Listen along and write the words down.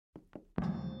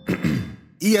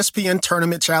ESPN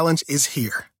Tournament Challenge is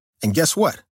here. And guess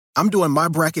what? I'm doing my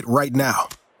bracket right now.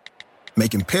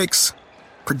 Making picks,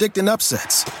 predicting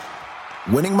upsets,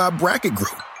 winning my bracket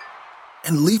group,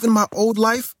 and leaving my old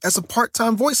life as a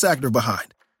part-time voice actor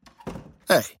behind.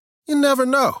 Hey, you never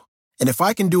know. And if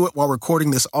I can do it while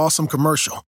recording this awesome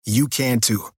commercial, you can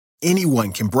too.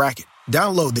 Anyone can bracket.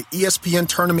 Download the ESPN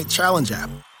Tournament Challenge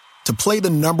app to play the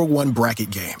 #1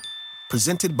 bracket game.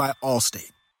 Presented by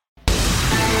Allstate.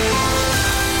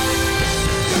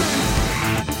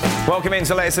 Welcome into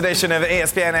the latest edition of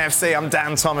ESPN FC. I'm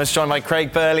Dan Thomas, joined by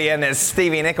Craig Burley and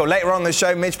Stevie Nicol. Later on the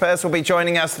show, Mitch Purse will be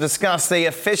joining us to discuss the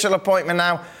official appointment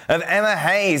now of Emma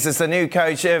Hayes as the new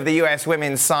coach of the US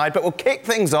women's side. But we'll kick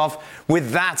things off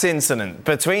with that incident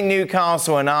between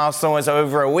Newcastle and Arsenal, as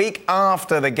over a week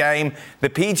after the game, the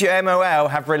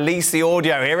PGMOL have released the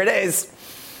audio. Here it is.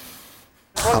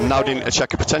 I'm now doing to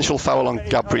check a potential foul on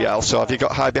Gabrielle, so have you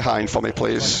got high behind for me,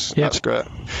 please? Yep. That's great.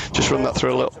 Just run that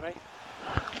through a little.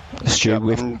 Stu,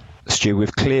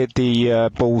 we've cleared the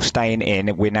ball staying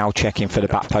in. We're now checking for the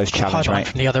back post challenge, mate.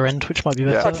 From the other end, which might be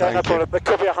better. Yeah, thank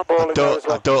you.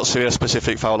 I don't see a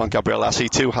specific foul on Gabriel. I see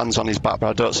two hands on his back, but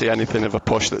I don't see anything of a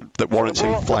push that warrants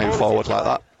him flying forward like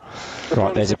that.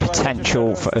 Right, there's a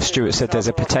potential, as Stuart said, there's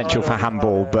a potential for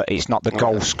handball, but it's not the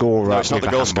goal scorer. No, it's not the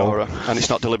goal scorer, and it's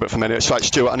not deliberate from anywhere. So,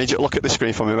 Stuart, I need you to look at the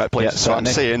screen for me, mate, please. Yeah, so I'm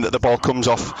seeing that the ball comes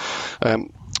off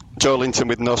Joe Linton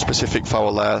with no specific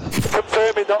foul there.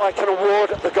 Confirming that I can award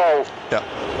the goal.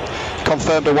 Yeah.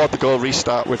 Confirmed award the goal,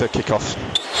 restart with a kick-off.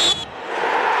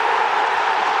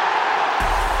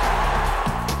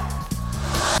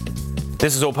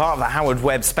 This is all part of the Howard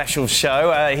Webb special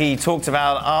show. He talked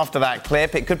about after that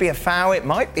clip, it could be a foul, it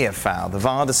might be a foul. The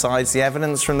VAR decides the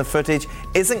evidence from the footage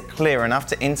isn't clear enough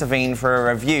to intervene for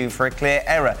a review for a clear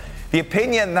error. The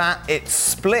opinion that it's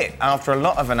split after a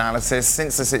lot of analysis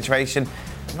since the situation,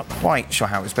 I'm not quite sure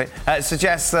how it was split,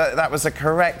 suggests that that was a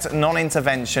correct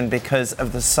non-intervention because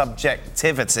of the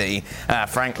subjectivity.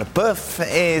 Frank Leboeuf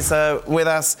is with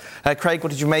us. Craig, what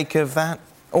did you make of that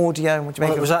audio? What did you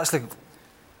make it was actually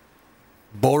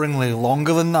boringly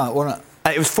longer than that, wasn't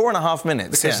it? It was 4.5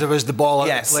 minutes. Because there was the ball out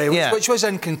of play, which was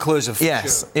inconclusive for sure,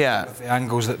 with the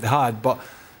angles that they had. But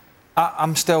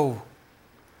I'm still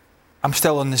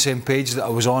on the same page that I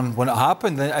was on when it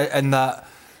happened, in that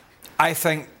I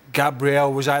think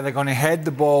Gabrielle was either going to head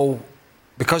the ball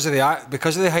because of the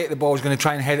height of the ball, was going to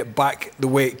try and head it back the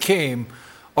way it came,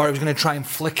 or he was going to try and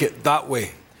flick it that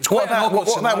way. What about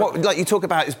what like you talk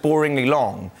about is boringly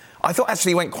long? I thought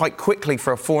actually went quite quickly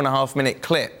for a 4.5 minute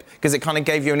clip, because it kind of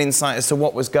gave you an insight as to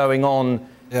what was going on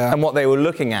and what they were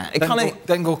looking at. It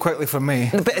didn't go quickly for me.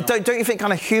 But don't you think it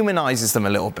kind of humanises them a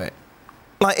little bit?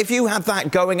 Like, if you had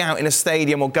that going out in a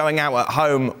stadium or going out at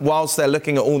home whilst they're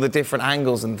looking at all the different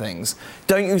angles and things,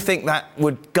 don't you think that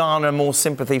would garner more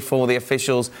sympathy for the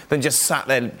officials than just sat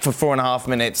there for 4.5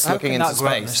 minutes looking into space? How can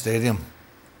that go out in the stadium?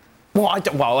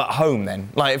 Well, at home then.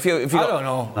 Like, if you I don't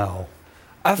know. No.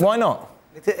 Why not?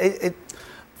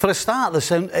 For a start,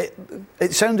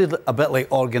 it sounded a bit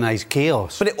like organised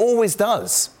chaos. But it always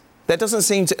does. There doesn't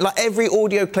seem to... Like, every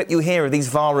audio clip you hear of these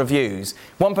VAR reviews,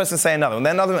 one person say another, and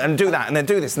then another, and do that, and then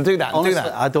do this, and do that, and honestly, do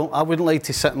that. I wouldn't like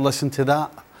to sit and listen to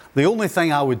that. The only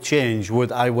thing I would change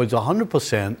I would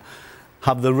 100%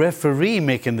 have the referee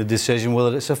making the decision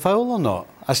whether it's a foul or not.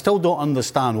 I still don't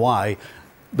understand why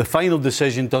the final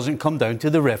decision doesn't come down to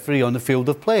the referee on the field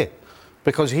of play.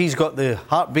 Because he's got the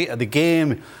heartbeat of the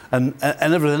game and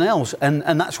everything else, and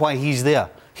that's why he's there.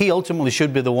 He ultimately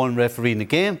should be the one refereeing the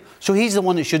game, so he's the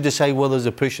one that should decide whether there's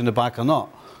a push in the back or not.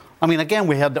 I mean, again,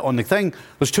 we heard it on the thing,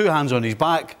 there's two hands on his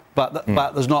back, but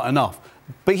there's not enough.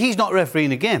 But he's not refereeing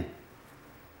the game.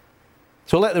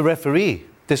 So let the referee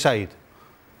decide.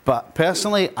 But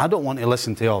personally, I don't want to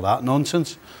listen to all that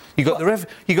nonsense. You got the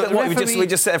referee. We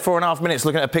just sat 4.5 minutes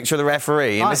looking at a picture of the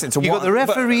referee and listen to you got the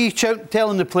referee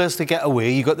telling the players to get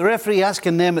away. You got the referee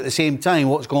asking them at the same time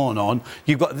what's going on.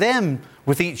 You've got them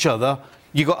with each other.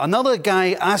 You got another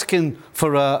guy asking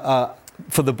for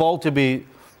the ball to be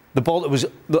that was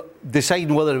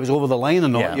deciding whether it was over the line or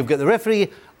not. Yeah. You've got the referee.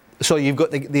 So you've got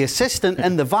the assistant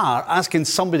in the VAR asking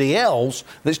somebody else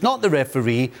that's not the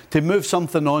referee to move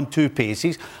something on 2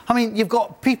 paces. I mean, you've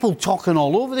got people talking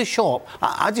all over the shop.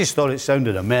 I just thought it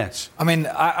sounded a mess. I mean,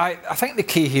 I think the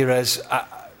key here is,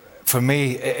 for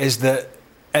me, is that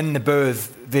in the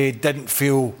booth they didn't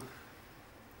feel,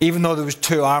 even though there was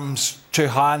 2 arms, 2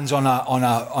 hands on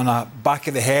a back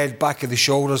of the head, back of the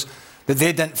shoulders, that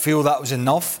they didn't feel that was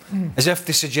enough. As if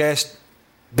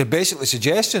they're basically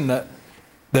suggesting that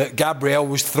Gabriel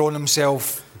was throwing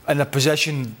himself in a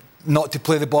position not to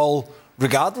play the ball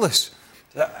regardless.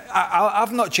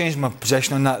 I've not changed my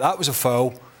position on that. That was a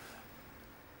foul.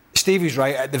 Stevie's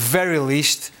right. At the very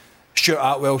least, Stuart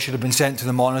Atwell should have been sent to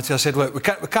the monitor. I said, look, we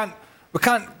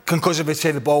can't conclusively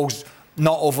say the ball's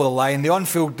not over the line. The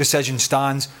on-field decision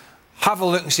stands. Have a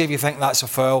look and see if you think that's a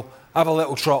foul. Have a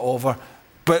little trot over.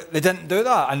 But they didn't do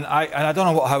that. And I don't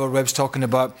know what Howard Webb's talking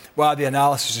about. Well, the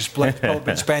analysis is split. He's probably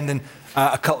been spending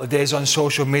a couple of days on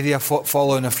social media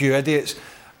following a few idiots.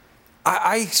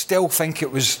 I still think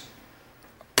it was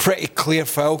pretty clear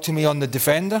foul to me on the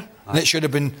defender. And it should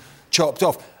have been chopped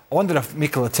off. I wonder if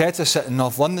Mikel Arteta's sitting in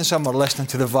North London somewhere listening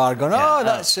to the VAR going,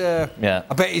 that's... I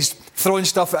bet he's throwing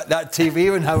stuff at that TV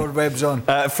when Howard Webb's on.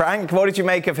 Frank, what did you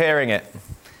make of hearing it?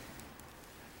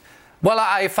 Well,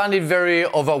 I found it very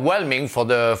overwhelming for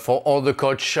all the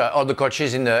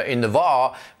coaches in the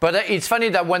VAR. But it's funny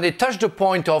that when they touched the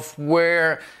point of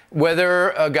whether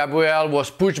Gabriel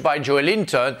was pushed by Joe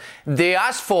Linton, they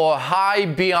asked for a high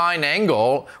behind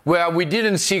angle where we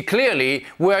didn't see clearly,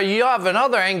 where you have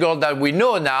another angle that we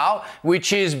know now,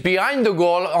 which is behind the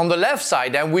goal on the left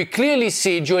side. And we clearly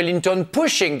see Joe Linton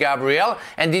pushing Gabriel,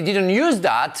 and they didn't use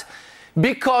that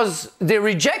because they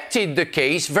rejected the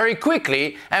case very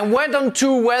quickly and went on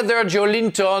to whether Joe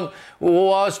Linton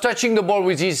was touching the ball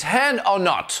with his hand or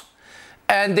not.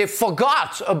 And they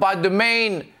forgot about the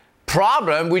main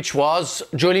problem, which was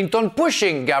Joe Linton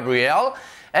pushing Gabriel.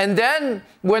 And then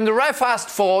when the ref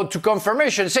asked to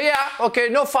confirmation, say, yeah, okay,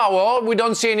 no foul, we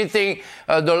don't see anything,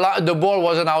 the ball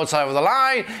wasn't outside of the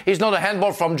line, it's not a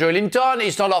handball from Joe Linton,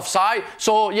 it's not offside,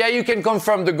 so yeah, you can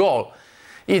confirm the goal.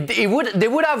 They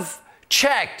would have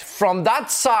checked from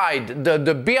that side,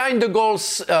 the behind the goal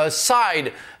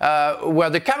side where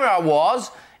the camera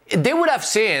was, they would have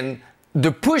seen the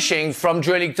pushing from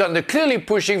Joe Linton, the clearly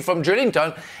pushing from Joe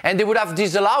Linton, and they would have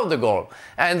disallowed the goal.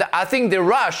 And I think the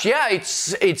rush,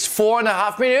 it's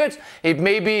 4.5 minutes. It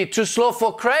may be too slow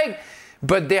for Craig,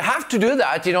 but they have to do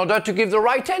that in order to give the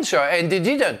right answer, and they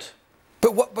didn't.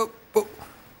 But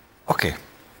okay.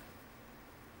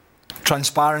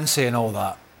 Transparency and all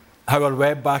that. Howard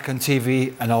Webb back on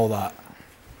TV and all that.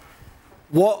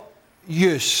 What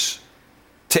use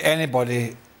to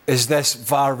anybody is this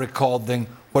VAR recording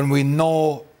when we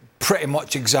know pretty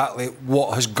much exactly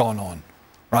what has gone on,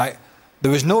 right?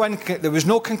 There was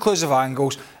no conclusive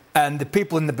angles, and the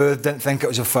people in the booth didn't think it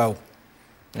was a foul.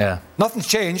 Yeah, nothing's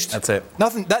changed. That's it.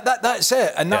 Nothing. That's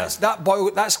it, and that's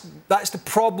the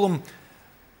problem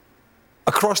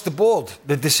across the board.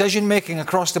 The decision making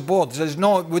across the board.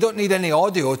 We don't need any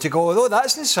audio to go, oh,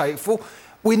 that's insightful.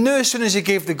 We knew as soon as he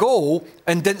gave the goal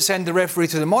and didn't send the referee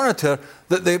to the monitor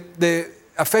that the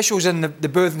officials in the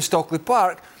booth in Stockley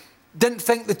Park didn't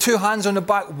think the two hands on the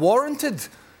back warranted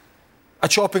a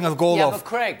chopping of goal off.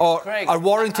 Craig, or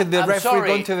warranted the referee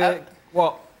going to the...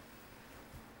 what?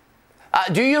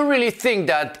 Do you really think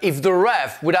that if the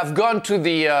ref would have gone to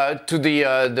the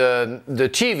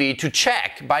TV to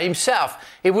check by himself,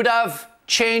 it would have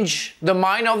changed the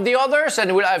mind of the others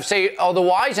and would have say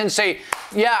otherwise and say,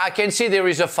 yeah, I can see there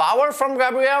is a foul from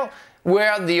Gabriel,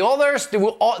 where the others they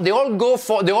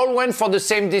all went for the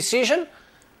same decision?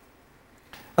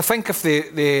 I think if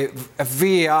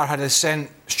VAR had sent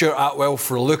Stuart Atwell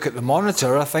for a look at the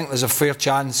monitor, I think there's a fair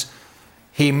chance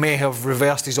he may have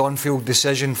reversed his on-field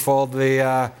decision for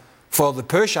the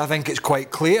push. I think it's quite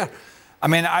clear. I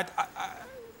mean, I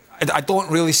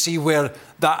don't really see where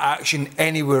that action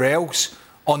anywhere else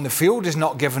on the field is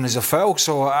not given as a foul.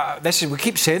 So we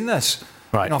keep saying this.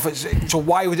 Right. You know, so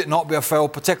why would it not be a foul,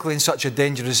 particularly in such a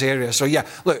dangerous area? So yeah,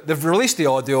 look, they've released the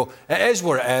audio. It is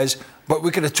what it is. But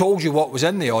we could have told you what was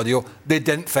in the audio. They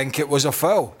didn't think it was a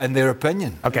foul, in their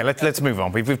opinion. OK, let's move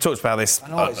on. We've talked about this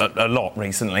a lot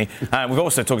recently. We've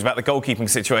also talked about the goalkeeping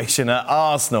situation at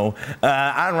Arsenal.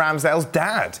 Aaron Ramsdale's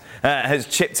dad has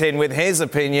chipped in with his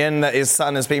opinion that his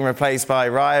son has been replaced by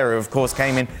Raya, who, of course,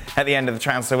 came in at the end of the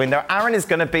transfer window. Aaron is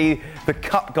going to be the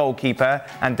cup goalkeeper,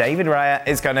 and David Raya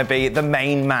is going to be the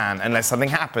main man, unless something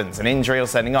happens, an injury or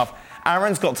sending off.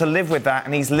 Aaron's got to live with that,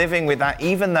 and he's living with that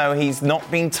even though he's not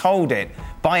been told it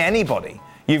by anybody.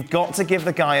 You've got to give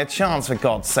the guy a chance, for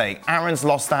God's sake. Aaron's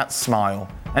lost that smile,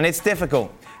 and it's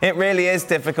difficult. It really is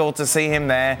difficult to see him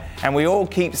there, and we all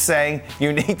keep saying,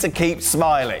 you need to keep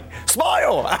smiling.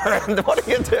 Smile, Aaron! What are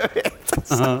you doing?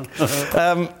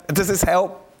 Does this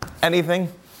help?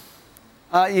 Anything?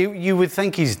 You would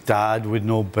think his dad would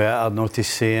know better not to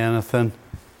say anything.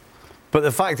 But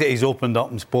the fact that he's opened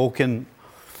up and spoken,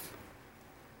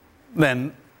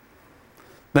 then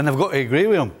I've got to agree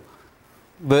with him.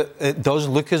 But it does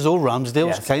look as though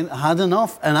Ramsdale's kind of had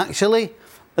enough. And actually,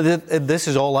 this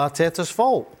is all Arteta's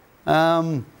fault.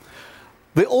 The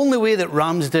only way that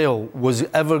Ramsdale was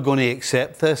ever going to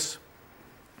accept this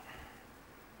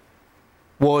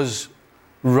was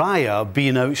Raya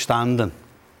being outstanding.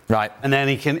 Right. And then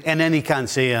he can't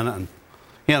say anything.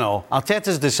 You know,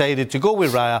 Arteta's decided to go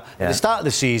with Raya at the start of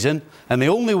the season, and the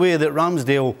only way that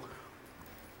Ramsdale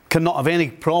cannot have any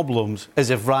problems is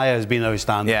if Raya has been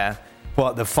outstanding. Yeah.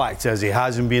 But the fact is, he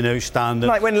hasn't been outstanding.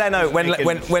 Like when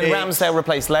Ramsdale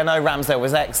replaced Leno, Ramsdale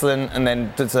was excellent and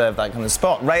then deserved that kind of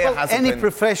spot. Raya hasn't any been...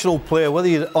 professional player, whether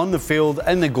you're on the field,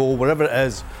 in the goal, wherever it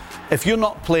is, if you're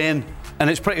not playing, and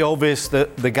it's pretty obvious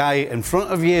that the guy in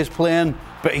front of you is playing,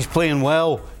 but he's playing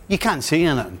well, you can't see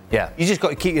anything. Yeah. You just got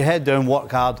to keep your head down, work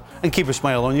hard, and keep a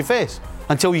smile on your face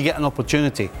until you get an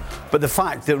opportunity. But the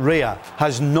fact that Raya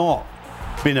has not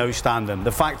been outstanding,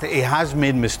 the fact that he has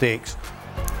made mistakes,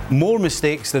 more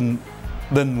mistakes than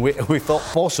we thought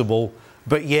possible,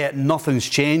 but yet nothing's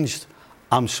changed.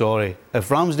 I'm sorry. If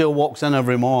Ramsdale walks in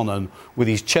every morning with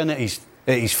his chin at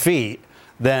his feet,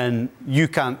 then you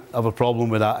can't have a problem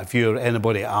with that if you're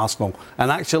anybody at Arsenal. And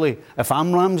actually, if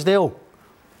I'm Ramsdale,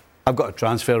 I've got a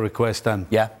transfer request in.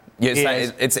 Yeah.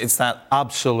 It's that...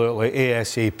 Absolutely,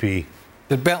 ASAP.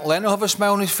 Did Bernd Leno have a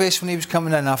smile on his face when he was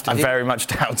coming in after? I very much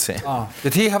doubt it. Oh.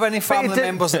 Did he have any family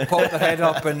members that popped their head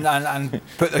up and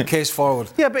put their case forward?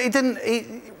 Yeah, but he didn't.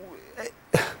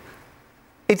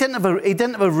 He didn't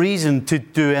have a reason to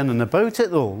do anything about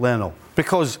it though, Leno.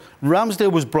 Because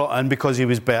Ramsdale was brought in because he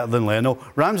was better than Leno.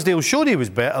 Ramsdale showed he was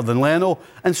better than Leno,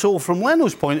 and so from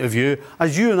Leno's point of view,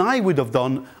 as you and I would have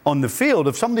done on the field,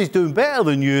 if somebody's doing better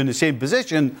than you in the same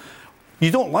position,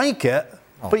 you don't like it.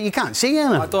 But you can't see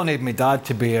anything. I don't need my dad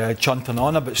to be chunting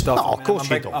on about stuff. No, of course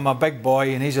you don't. I'm a big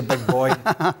boy and he's a big boy,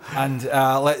 and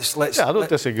let's. Yeah, I don't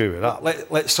disagree with that.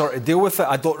 Let's sort of deal with it.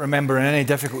 I don't remember in any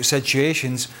difficult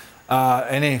situations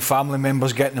any family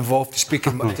members getting involved to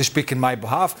speak in my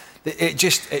behalf. It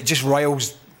just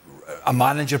riles a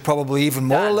manager probably even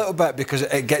more a little bit because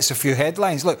it gets a few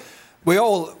headlines. Look, we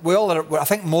all are. I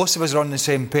think most of us are on the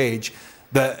same page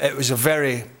that it was a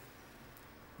very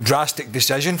drastic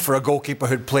decision for a goalkeeper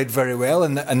who'd played very well,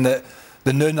 and the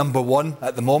new number one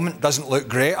at the moment doesn't look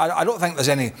great. I don't think there's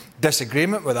any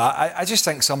disagreement with that. I just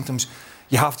think sometimes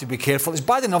you have to be careful. It's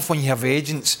bad enough when you have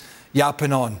agents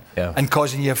yapping on and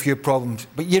causing you a few problems,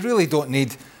 but you really don't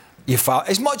need your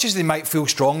as much as they might feel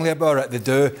strongly about it. They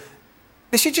do.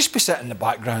 They should just be sitting in the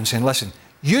background saying, "Listen,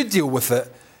 you deal with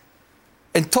it."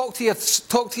 And talk to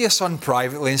your son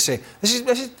privately and say,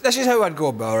 "This is how I'd go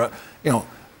about it." You know,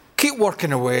 keep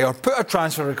working away or put a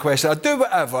transfer request or do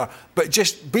whatever, but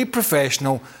just be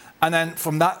professional. And then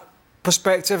from that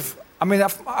perspective, I mean,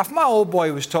 if my old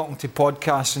boy was talking to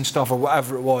podcasts and stuff or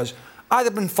whatever it was, I'd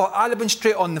have been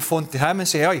straight on the phone to him and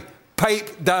say, "Hey,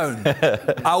 pipe down.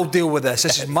 I'll deal with this.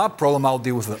 This is my problem. I'll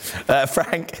deal with it."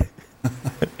 Frank?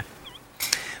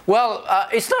 Well,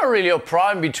 it's not really a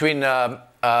problem between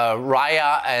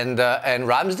Raya and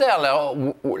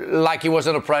Ramsdale, like it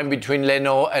wasn't a problem between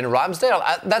Leno and Ramsdale.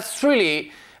 That's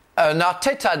really an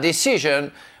Arteta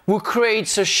decision who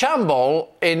creates a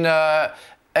shamble in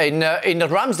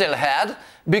Ramsdale's head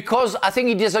because I think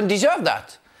he doesn't deserve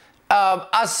that.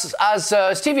 As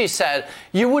Stevie said,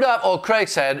 you would have, or Craig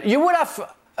said, you would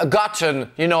have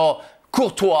gotten,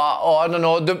 Courtois, or I don't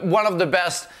know, one of the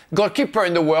best goalkeeper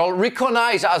in the world,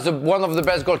 recognized as one of the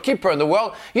best goalkeeper in the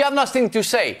world. You have nothing to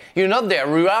say. You're not there.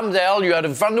 Ramsdale, you had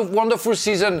a wonderful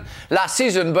season last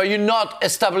season, but you're not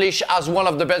established as one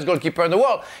of the best goalkeeper in the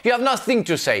world. You have nothing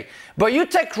to say. But you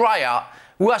take Raya,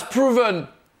 who has proven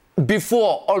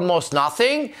before almost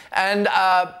nothing, and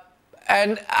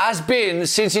has been,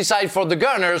 since he signed for the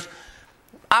Gunners,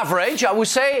 average, I would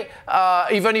say,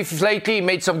 even if lately he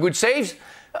made some good saves.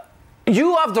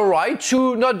 You have the right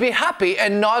to not be happy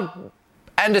and not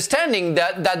understanding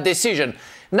that decision.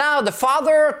 Now, the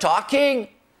father talking,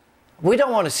 we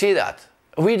don't want to see that.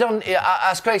 We don't,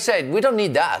 as Craig said, we don't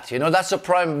need that. That's a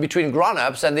problem between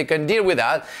grown-ups and they can deal with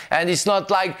that. And it's not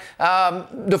like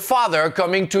the father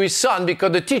coming to his son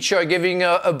because the teacher giving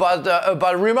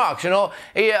about remarks. Aaron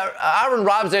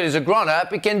Ramsdale is a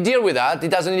grown-up. He can deal with that. He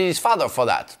doesn't need his father for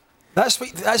that. That's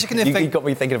the kind of thing. You got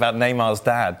me thinking about Neymar's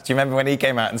dad. Do you remember when he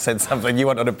came out and said something? You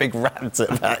went on a big rant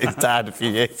about his dad a few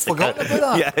years ago. Forgotten about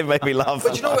that? Yeah, it made me laugh.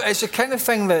 But it's the kind of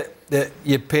thing that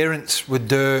your parents would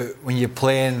do when you're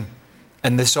playing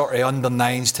in the sort of under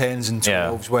 9s, 10s and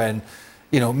 12s when,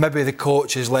 maybe the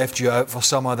coach has left you out for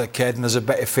some other kid and there's a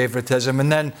bit of favouritism,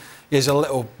 and then as a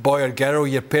little boy or girl,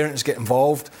 your parents get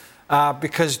involved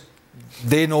because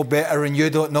they know better and you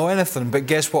don't know anything. But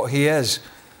guess what he is?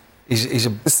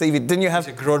 Stevie, didn't you have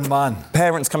a grown man?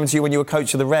 Parents coming to you when you were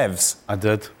coach of the Revs? I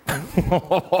did.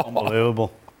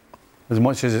 Unbelievable. As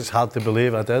much as it's hard to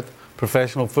believe, I did.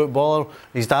 Professional footballer.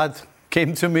 His dad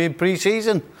came to me in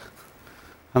pre-season,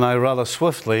 and I rather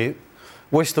swiftly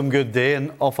wished them good day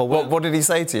and off I went. What did he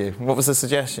say to you? What was the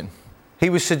suggestion? He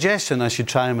was suggesting I should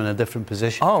try him in a different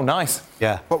position. Oh, nice.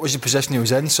 Yeah. What was the position he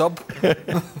was in, sub?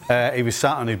 He was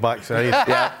sat on his backside.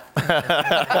 Yeah.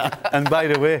 And by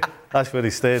the way, that's where he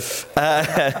stayed.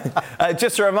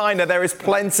 Just a reminder, there is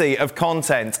plenty of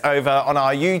content over on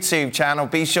our YouTube channel.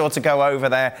 Be sure to go over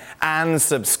there and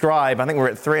subscribe. I think we're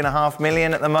at 3.5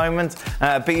 million at the moment.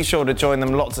 Be sure to join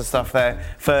them. Lots of stuff there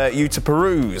for you to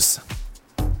peruse.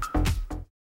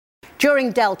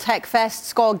 During Dell Tech Fest,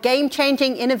 score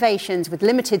game-changing innovations with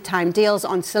limited-time deals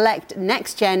on select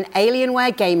next-gen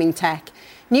Alienware gaming tech.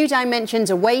 New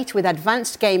dimensions await with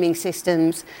advanced gaming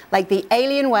systems like the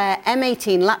Alienware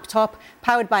M18 laptop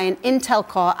powered by an Intel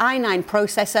Core i9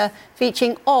 processor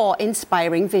featuring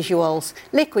awe-inspiring visuals,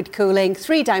 liquid cooling,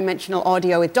 three-dimensional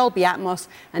audio with Dolby Atmos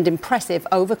and impressive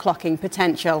overclocking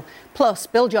potential. Plus,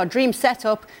 build your dream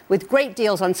setup with great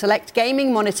deals on select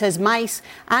gaming monitors, mice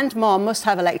and more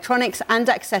must-have electronics and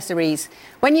accessories.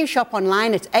 When you shop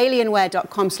online at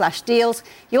alienware.com/deals,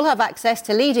 you'll have access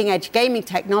to leading-edge gaming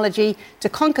technology to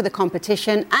conquer the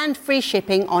competition and free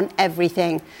shipping on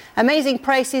everything. Amazing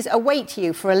prices await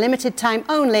you for a limited time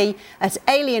only at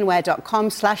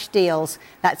alienware.com/deals.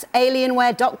 That's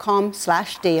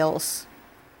alienware.com/deals.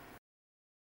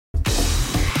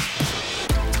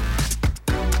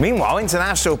 Meanwhile,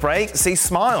 international break sees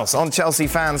smiles on Chelsea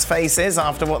fans' faces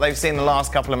after what they've seen the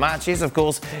last couple of matches. Of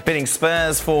course, beating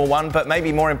Spurs 4-1, but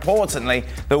maybe more importantly,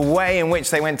 the way in which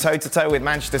they went toe-to-toe with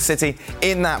Manchester City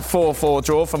in that 4-4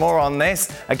 draw. For more on this,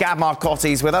 Gab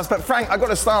Marcotti's with us. But Frank, I've got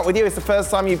to start with you. It's the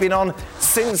first time you've been on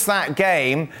since that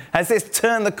game. Has this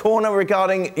turned the corner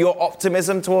regarding your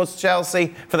optimism towards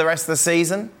Chelsea for the rest of the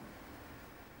season?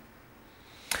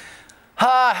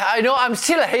 I know I'm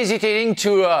still hesitating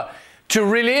to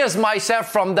release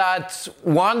myself from that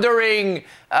wondering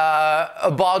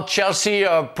about Chelsea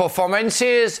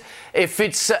performances. If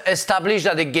it's established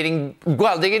that they're getting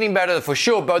better for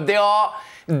sure, but they are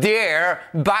there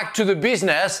back to the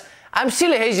business, I'm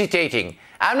still hesitating.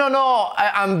 I don't know.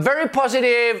 I'm very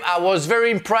positive. I was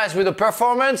very impressed with the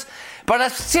performance, but I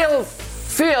still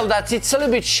feel that it's a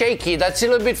little bit shaky, that's a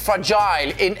little bit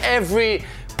fragile in every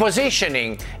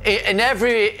positioning, in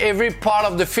every part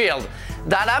of the field.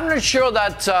 That I'm not sure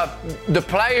that the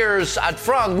players at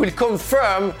front will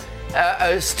confirm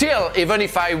still, even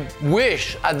if I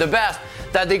wish at the best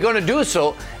that they're going to do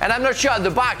so. And I'm not sure at the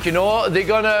back, they're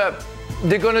going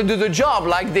to do the job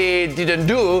like they didn't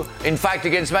do, in fact,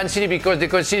 against Man City because they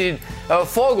conceded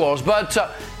 4 goals. But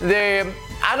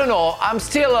I don't know, I'm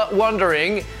still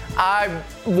wondering. I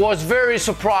was very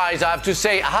surprised, I have to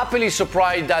say, happily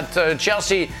surprised that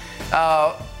Chelsea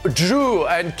drew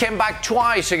and came back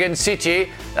twice against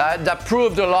City. That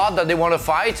proved a lot that they want to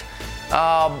fight.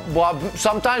 But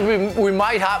sometimes we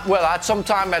might have, at some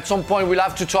point we'll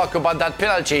have to talk about that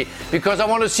penalty because I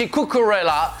want to see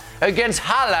Cucurella against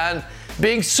Haaland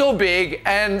being so big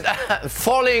and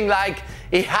falling like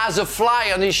he has a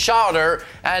fly on his shoulder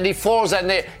and he falls and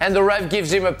the ref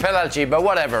gives him a penalty, but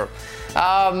whatever.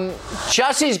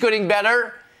 Chelsea is getting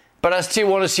better, but I still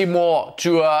want to see more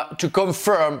to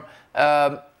confirm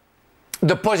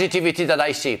the positivity that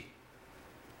I see.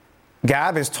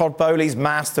 Gab, is Todd Bowley's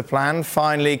master plan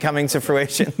finally coming to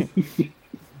fruition?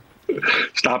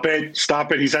 Stop it.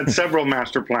 He's had several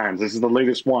master plans. This is the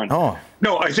latest one. Oh.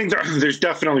 No, I think there's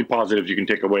definitely positives you can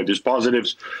take away. There's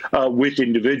positives with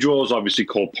individuals. Obviously,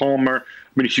 Cole Palmer.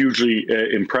 I've been hugely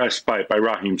impressed by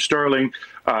Raheem Sterling.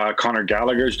 Conor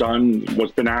Gallagher's done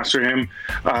what's been asked of him.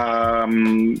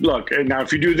 Look, now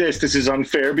if you do this is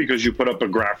unfair because you put up a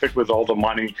graphic with all the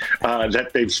money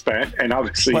that they've spent. And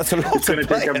obviously, it's going to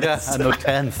take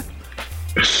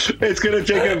it's going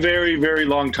to take a very, very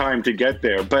long time to get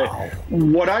there. But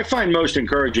what I find most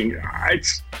encouraging,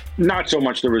 it's not so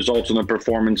much the results and the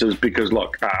performances because,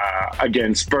 look,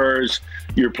 against Spurs,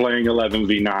 you're playing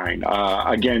 11v9.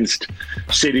 Against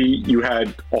City, you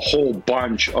had a whole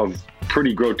bunch of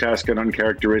pretty grotesque and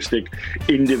uncharacteristic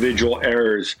individual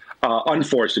errors,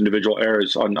 unforced individual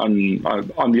errors on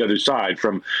the other side,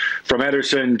 from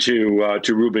Ederson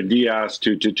to Ruben Diaz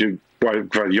to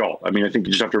Guardiola. I mean, I think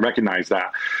you just have to recognize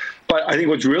that. But I think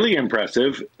what's really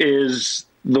impressive is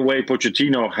the way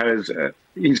Pochettino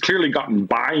he's clearly gotten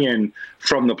buy-in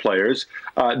from the players.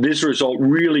 This result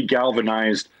really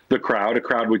galvanized the crowd, a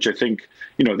crowd which I think,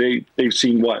 they've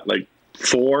seen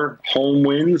 4 home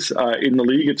wins in the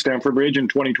league at Stamford Bridge in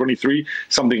 2023,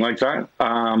 something like that.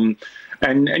 And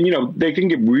they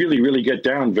can really get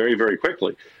down very, very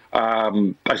quickly.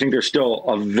 I think there's still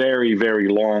a very, very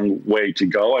long way to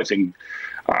go. I think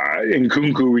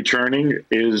Nkunku returning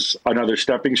is another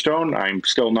stepping stone. I'm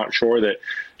still not sure that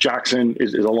Jackson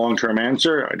is a long-term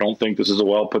answer. I don't think this is a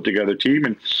well put together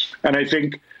team, and I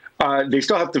think they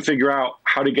still have to figure out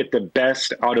how to get the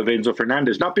best out of Enzo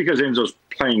Fernandez. Not because Enzo's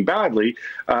playing badly,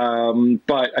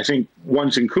 but I think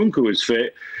once Nkunku is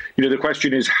fit, the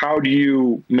question is, how do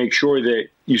you make sure that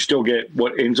you still get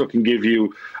what Enzo can give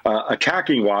you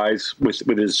attacking-wise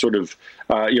with his sort of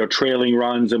trailing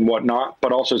runs and whatnot,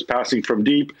 but also his passing from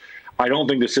deep. I don't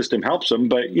think the system helps him,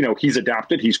 but he's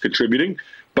adapted, he's contributing.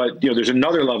 But there's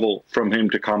another level from him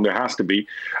to come. There has to be,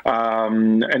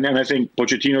 and then I think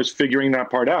Pochettino's figuring that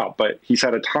part out. But he's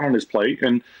had a ton on his plate,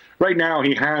 and right now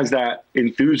he has that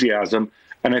enthusiasm,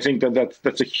 and I think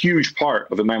that's a huge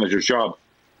part of a manager's job.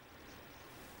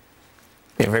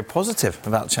 You're very positive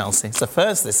about Chelsea. It's the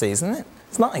first this season, isn't it?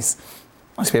 It's nice.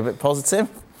 Nice to be a bit positive.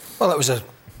 Well, it was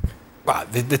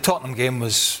the Tottenham game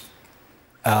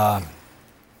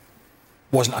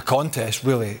wasn't a contest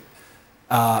really.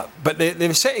 But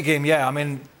the City game,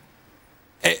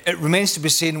 it remains to be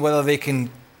seen whether they can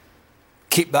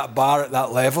keep that bar at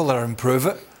that level or improve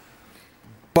it.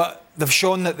 But they've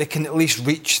shown that they can at least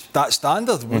reach that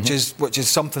standard, which is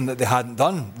something that they hadn't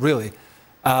done, really.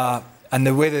 And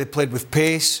the way they played with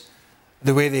pace,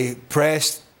 the way they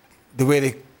pressed, the way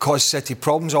they caused City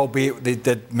problems, albeit they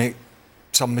did make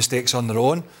some mistakes on their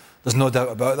own. There's no doubt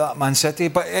about that, Man City.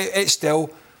 But it still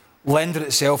lended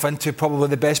itself into probably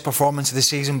the best performance of the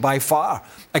season by far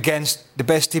against the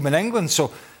best team in England.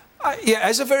 So, it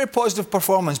is a very positive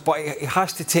performance, but he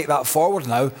has to take that forward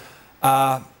now.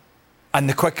 And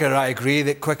the quicker, I agree,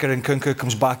 the quicker Nkunku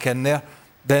comes back in there,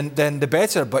 then the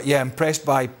better. But impressed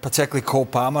by particularly Cole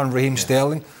Palmer and Raheem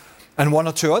Sterling and one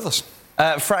or two others.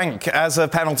 Frank, as a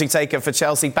penalty taker for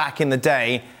Chelsea back in the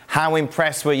day, how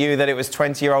impressed were you that it was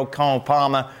 20-year-old Cole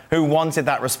Palmer who wanted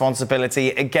that responsibility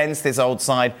against his old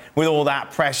side with all that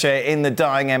pressure in the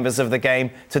dying embers of the game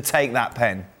to take that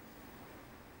pen?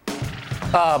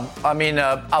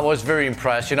 I was very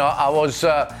impressed. I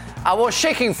was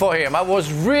shaking for him. I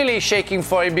was really shaking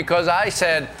for him because I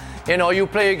said, you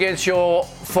play against your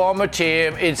former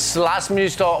team. It's last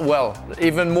minute,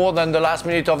 even more than the last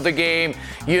minute of the game.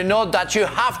 You know that you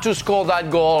have to score that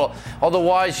goal.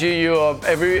 Otherwise, you're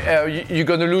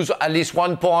going to lose at least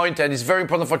 1 point. And it's very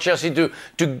important for Chelsea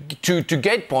to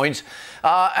get points.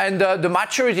 And the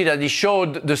maturity that he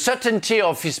showed, the certainty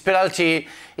of his penalty.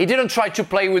 He didn't try to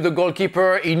play with the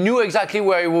goalkeeper. He knew exactly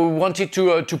where he wanted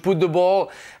to put the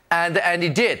ball, and he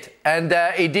did. And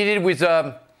he did it with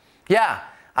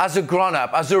as a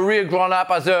grown-up, as a real grown-up,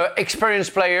 as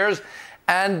experienced players.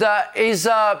 And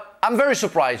I'm very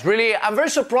surprised, really. I'm very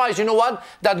surprised,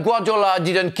 that Guardiola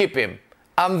didn't keep him.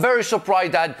 I'm very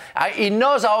surprised that he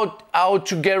knows how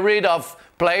to get rid of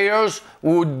players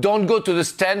who don't go to the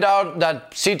standard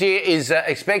that City is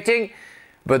expecting.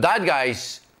 But that guy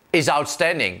is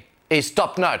outstanding. He's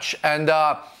top-notch. And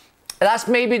that's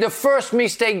maybe the first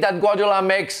mistake that Guardiola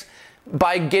makes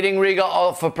by getting rid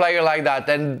of a player like that.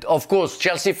 And of course,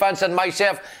 Chelsea fans and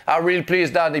myself are really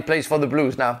pleased that he plays for the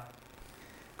Blues now.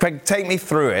 Craig, take me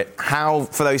through it. How,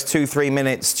 for those 2-3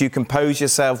 minutes, do you compose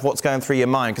yourself? What's going through your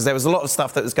mind? Because there was a lot of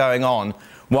stuff that was going on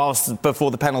before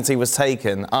the penalty was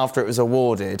taken, after it was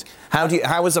awarded. How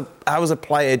as a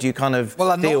player do you kind of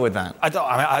deal with that?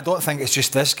 I don't think it's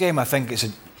just this game. I think it's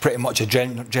pretty much a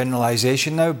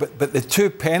generalisation now. But the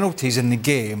two penalties in the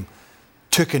game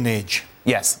took an age.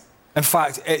 Yes. In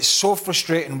fact, it's so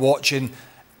frustrating watching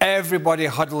everybody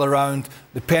huddle around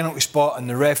the penalty spot and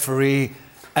the referee,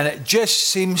 and it just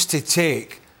seems to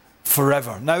take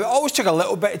forever. Now, it always took a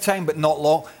little bit of time, but not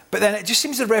long. But then it just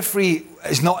seems the referee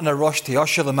is not in a rush to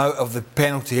usher them out of the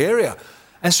penalty area.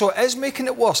 And so it is making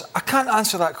it worse. I can't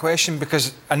answer that question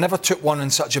because I never took one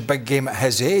in such a big game at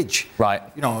his age. Right.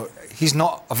 He's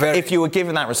not a very... If you were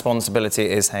given that responsibility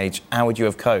at his age, how would you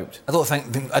have coped? I don't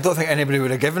think anybody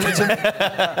would have given it to me.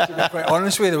 To be quite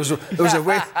honest with you,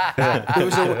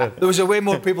 there was a way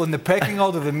more people in the pecking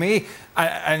order than me.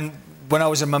 And when I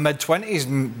was in my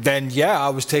mid-20s, then I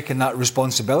was taking that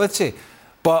responsibility.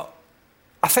 But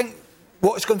I think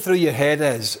what's going through your head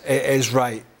is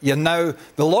right. You're now,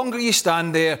 the longer you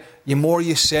stand there, the more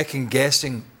you're second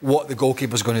guessing what the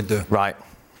goalkeeper's going to do. Right.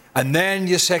 And then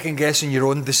you're second guessing your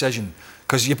own decision.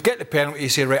 Because you get the penalty, you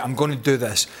say, right, I'm going to do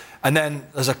this. And then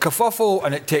there's a kerfuffle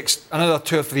and it takes another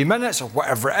 2 or 3 minutes or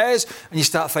whatever it is, and you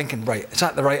start thinking, right, is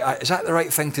that the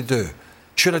right thing to do?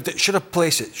 Should I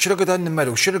place it? Should I go down the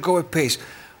middle? Should I go with pace?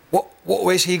 What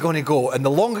way is he going to go? And the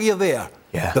longer you're there,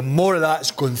 the more of that's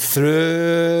going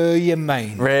through your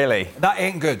mind. Really? That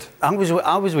ain't good. I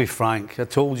was with Frank. I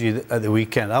told you at the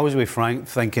weekend. I was with Frank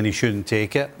thinking he shouldn't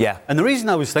take it. Yeah. And the reason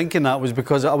I was thinking that was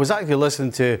because I was actually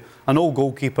listening to an old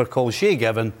goalkeeper called Shea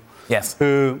Given. Yes.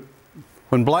 Who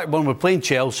when Blackburn were playing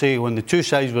Chelsea, when the two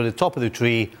sides were at the top of the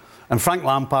tree, and Frank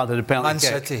Lampard had a penalty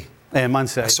kick. City. Man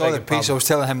City. I saw the piece. I was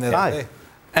telling him the other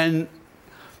day.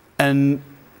 And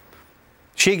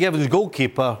Shea Given's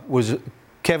goalkeeper was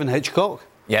Kevin Hitchcock.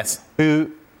 Yes.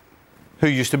 Who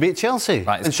used to be at Chelsea.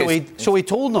 Right, and so he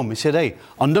told them, he said, hey,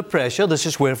 under pressure, this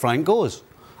is where Frank goes.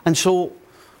 And so,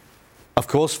 of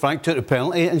course, Frank took the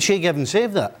penalty and Shea Given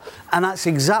saved it. And that's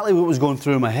exactly what was going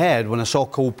through my head when I saw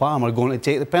Cole Palmer going to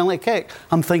take the penalty kick.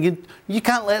 I'm thinking, you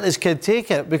can't let this kid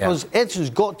take it because Edson's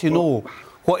got to know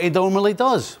what he normally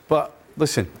does. But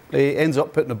listen, he ends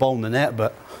up putting the ball in the net,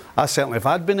 but I certainly, if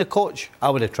I'd been a coach, I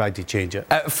would have tried to change it.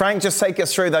 Frank, just take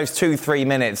us through those 2-3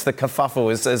 minutes, the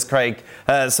kerfuffle, as Craig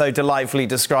so delightfully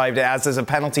described it, as a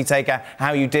penalty taker,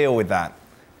 how you deal with that.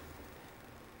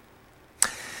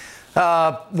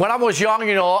 When I was young,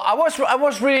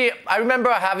 I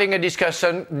remember having a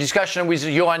discussion with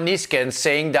Johan Niskanen,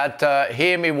 saying that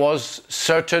he was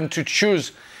certain to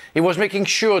choose. He was making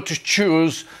sure to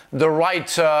choose the right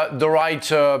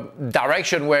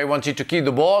direction where he wanted to kick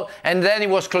the ball, and then he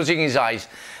was closing his eyes.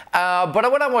 But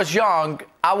when I was young,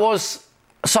 I was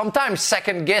sometimes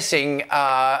second guessing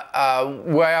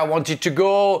where I wanted to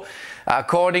go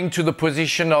according to the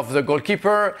position of the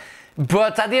goalkeeper.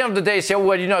 But at the end of the day, say,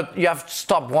 well, you have to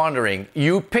stop wondering.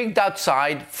 You pick that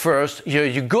side first.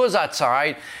 You go that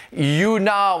side. You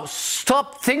now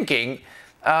stop thinking.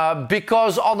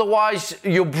 Because otherwise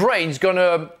your brain's going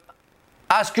to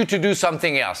ask you to do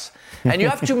something else. And you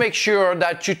have to make sure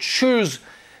that you choose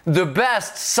the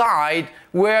best side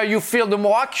where you feel the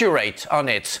more accurate on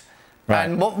it. Right.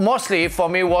 And mostly for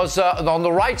me was on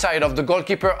the right side of the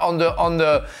goalkeeper on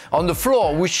the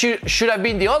floor, which should have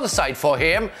been the other side for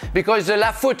him because he's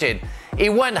left-footed. He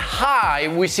went high,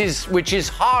 which is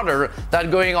harder than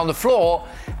going on the floor,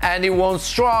 and he went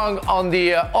strong on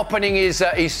the opening his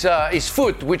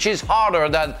foot, which is harder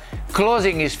than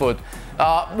closing his foot.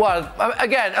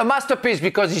 Again, a masterpiece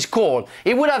because he scored.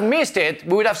 He would have missed it.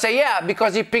 We would have said, yeah,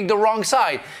 because he picked the wrong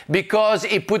side, because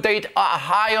he put it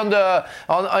high in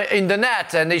the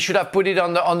net, and they should have put it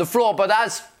on the floor. But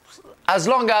as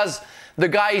long as the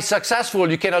guy is successful,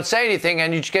 you cannot say anything,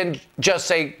 and you can just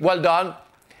say, well done,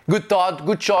 good thought,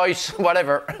 good choice,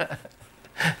 whatever.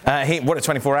 What a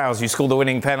 24 hours. You scored the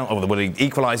winning penalty, or the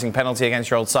equalising penalty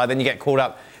against your old side. Then you get called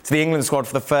up to the England squad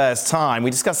for the first time. We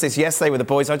discussed this yesterday with the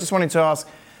boys. I just wanted to ask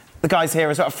the guys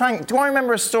here as well. Frank, do I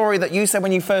remember a story that you said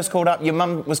when you first called up, your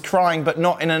mum was crying, but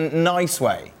not in a nice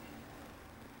way?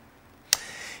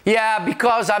 Yeah,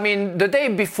 because, the day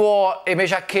before, Aimé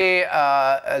Jacquet,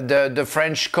 the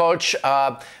French coach,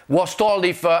 was told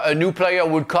if a new player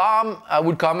would come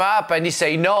up, and he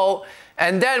said no.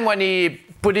 And then when he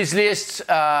put his list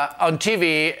on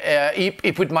TV,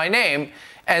 he put my name,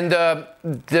 and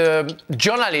the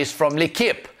journalist from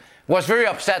L'Équipe was very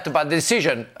upset about the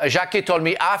decision. Jacquet told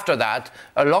me after that,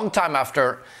 a long time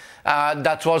after,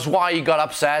 that was why he got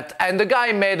upset. And the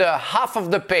guy made half of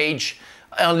the page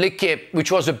on L'Équipe, which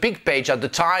was a big page at the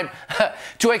time,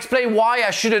 to explain why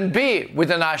I shouldn't be with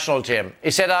the national team.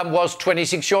 He said I was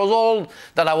 26 years old,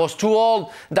 that I was too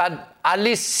old, that at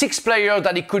least 6 players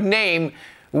that he could name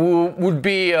would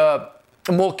be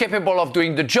more capable of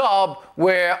doing the job,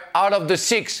 where out of the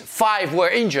 6, 5 were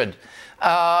injured.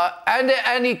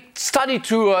 And he started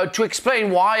to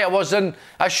explain why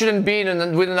I shouldn't be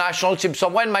with the national team. So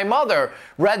when my mother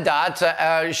read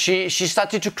that, she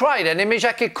started to cry. And Aimé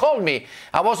Jacquet called me.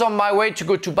 I was on my way to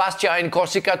go to Bastia in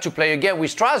Corsica to play again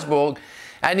with Strasbourg.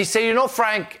 And he said,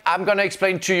 Frank, I'm going to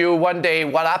explain to you one day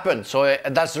what happened. So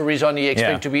that's the reason he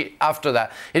explained to me after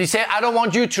that. And he said, I don't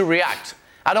want you to react.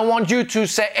 I don't want you to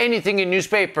say anything in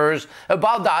newspapers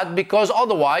about that, because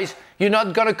otherwise you're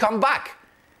not going to come back.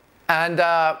 And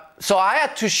so I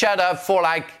had to shut up for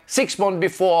like 6 months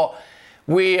before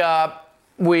we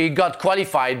got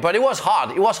qualified. But it was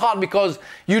hard. It was hard because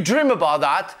you dream about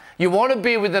that. You want to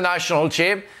be with the national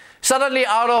team. Suddenly,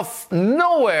 out of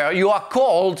nowhere, you are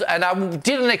called, and I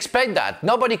didn't expect that.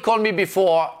 Nobody called me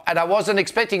before, and I wasn't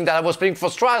expecting that. I was playing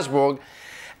for Strasbourg.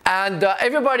 And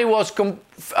everybody was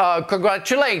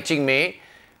congratulating me,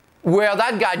 where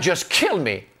that guy just killed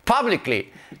me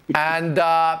publicly.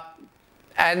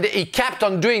 And he kept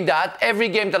on doing that every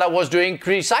game that I was doing,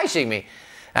 criticizing me.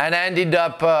 And I ended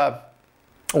up,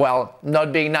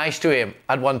 not being nice to him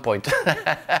at one point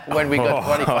when we got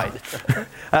qualified.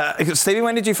 Stevie,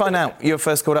 when did you find out you were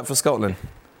first called up for Scotland?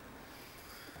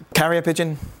 Carrier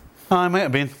pigeon? I might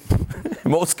have been.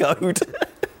 Morse code?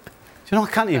 I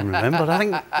can't even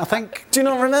remember. I think. Do you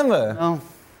not remember? No.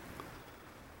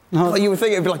 Well, you would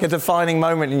think it would be like a defining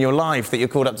moment in your life that you're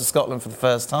called up to Scotland for the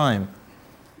first time.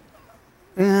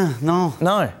 Yeah, no.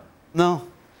 No? No.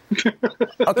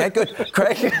 Okay, good.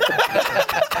 Craig?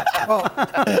 Well,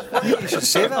 you should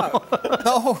say that.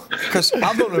 No, because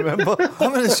I don't remember.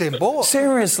 I'm in the same boat.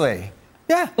 Seriously?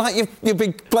 Yeah. Like you're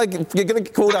going to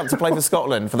get called up to play for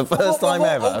Scotland for the first time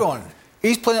ever? Hold on.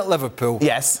 He's playing at Liverpool.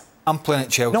 Yes. I'm playing at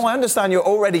Chelsea. No, I understand you're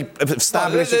already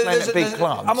established and playing at big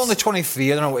clubs. I'm only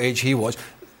 23, I don't know what age he was.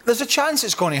 There's a chance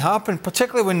it's going to happen,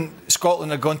 particularly when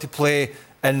Scotland are going to play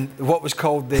in what was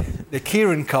called the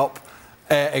Kirin Cup,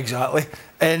 exactly,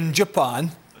 in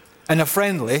Japan, in a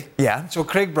friendly. Yeah. So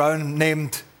Craig Brown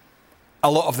named a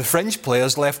lot of the French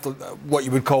players, left what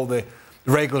you would call the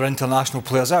regular international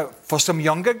players out, for some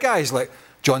younger guys like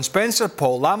John Spencer,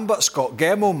 Paul Lambert, Scott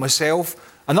Gemmell, myself,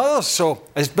 and others. So,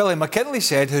 as Billy McKinley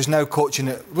said, who's now coaching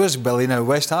at, where's Billy now?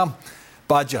 West Ham,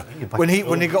 Badger. When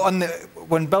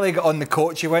Billy got on the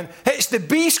coach, he went, "It's the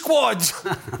B squads,"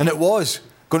 and it was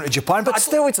going to Japan. But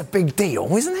still, it's a big deal,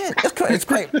 isn't it? It's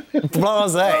quite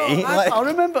blasé. I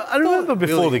remember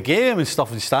before the game and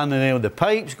stuff, and standing there with the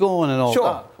pipes going and all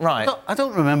that. Right. I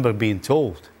don't remember being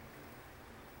told.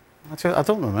 I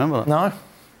don't remember that. No.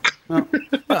 Well,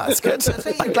 that's good.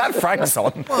 I'm glad Frank's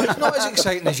on. Well, it's not as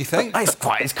exciting as you think.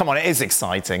 Come on, it is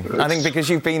exciting. I think because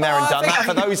you've been there and done that.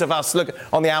 For those of us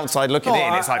on the outside looking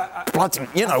in, it's like, bloody,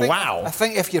 wow. I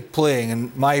think if you're playing,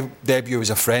 and my debut was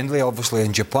a friendly, obviously,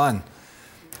 in Japan.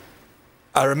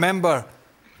 I remember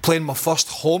playing my first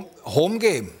home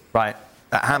game. Right,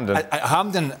 at Hampden. At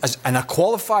Hampden in a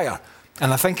qualifier.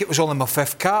 And I think it was only my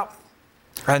 5th cap.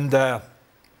 And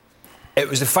it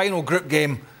was the final group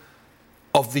game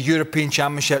of the European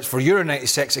Championships for Euro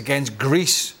 96 against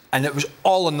Greece, and it was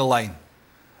all on the line.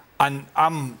 And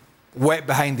I'm wet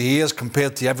behind the ears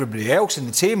compared to everybody else in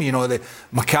the team. You know, the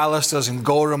McAllisters and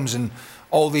Gorhams and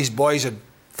all these boys had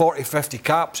 40, 50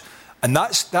 caps. And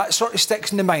that sort of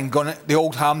sticks in the mind, going at the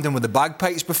old Hampden with the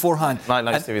bagpipes beforehand. And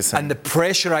the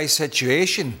pressurised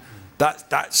situation,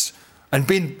 that's... And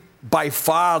being by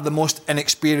far the most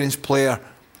inexperienced player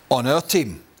on our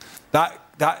team, that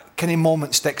kind of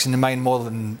moment sticks in the mind more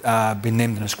than being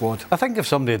named in a squad. I think if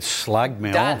somebody had slagged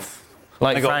me off,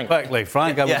 like Frank,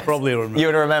 I would probably remember. You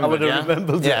would have remembered. I would have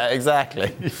remembered. Yeah,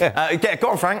 exactly. Yeah. Go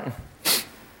on, Frank.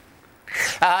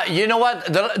 You know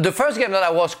what? The first game that I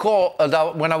was called,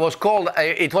 when I was called,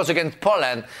 it was against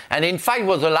Poland, and in fact, it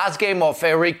was the last game of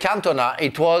Eric Cantona.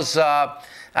 It was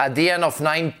at the end of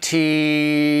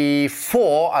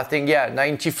 '94, I think. Yeah,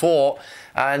 '94.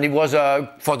 And it was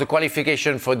for the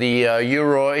qualification for the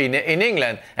Euro in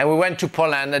England. And we went to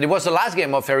Poland, and it was the last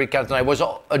game of Eric Cantona. It was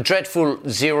a dreadful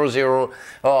 0-0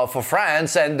 for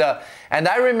France. And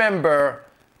I remember,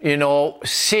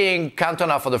 seeing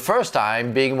Cantona for the first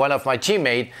time, being one of my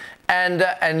teammates, and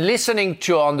listening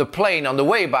to, on the plane, on the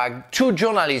way back, 2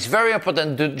 journalists, very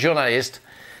important journalists,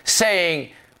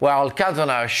 saying, well,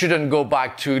 Cantona shouldn't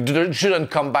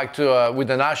come back to with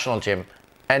the national team.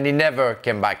 And he never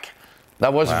came back.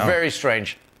 That was very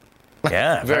strange.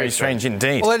 Yeah, very strange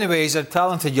indeed. Well, anyway, he's a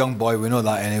talented young boy. We know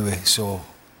that anyway. So,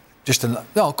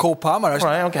 Cole Palmer.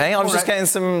 Right, okay. I was just getting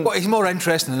some... Well, he's more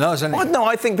interesting than us, isn't he? Well, no,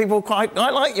 I think people I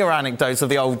like your anecdotes of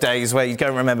the old days where you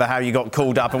don't remember how you got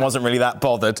called up and wasn't really that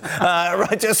bothered.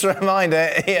 Right, just a reminder,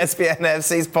 ESPN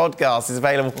FC's podcast is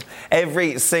available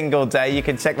every single day. You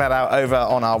can check that out over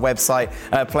on our website.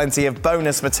 Plenty of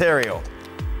bonus material.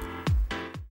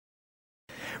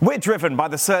 We're driven by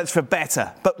the search for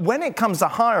better, but when it comes to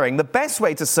hiring, the best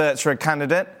way to search for a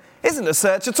candidate isn't to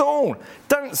search at all.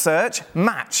 Don't search,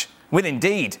 match with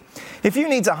Indeed. If you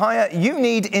need to hire, you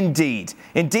need Indeed.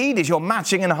 Indeed is your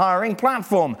matching and hiring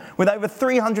platform with over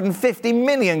 350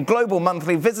 million global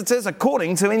monthly visitors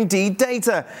according to Indeed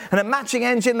data, and a matching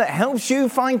engine that helps you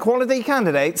find quality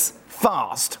candidates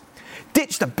fast.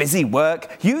 Ditch the busy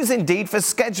work. Use Indeed for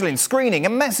scheduling, screening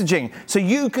and messaging so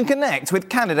you can connect with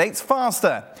candidates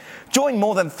faster. Join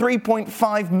more than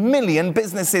 3.5 million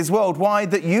businesses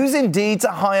worldwide that use Indeed to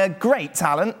hire great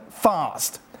talent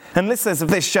fast. And listeners of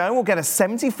this show will get a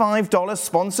 $75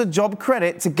 sponsored job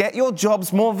credit to get your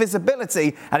jobs more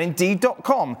visibility at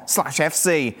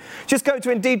Indeed.com/FC. Just go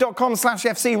to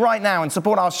Indeed.com/FC right now and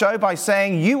support our show by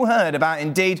saying you heard about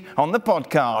Indeed on the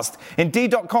podcast.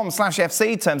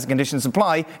 Indeed.com/FC, terms and conditions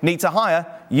apply. Need to hire?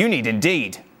 You need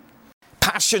Indeed.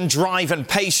 Passion, drive and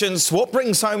patience, what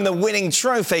brings home the winning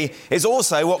trophy is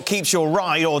also what keeps your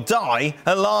ride or die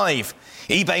alive.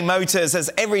 eBay Motors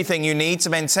has everything you need to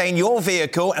maintain your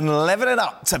vehicle and level it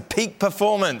up to peak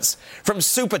performance. From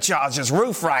superchargers,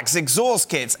 roof racks, exhaust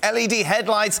kits, LED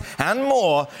headlights and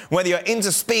more, whether you're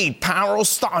into speed, power or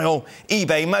style,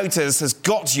 eBay Motors has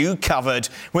got you covered.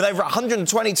 With over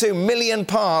 122 million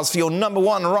parts for your number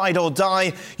one ride or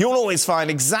die, you'll always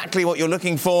find exactly what you're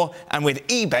looking for, and with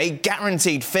eBay Guaranteed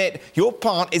guaranteed fit, your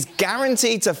part is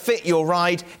guaranteed to fit your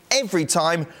ride every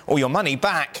time or your money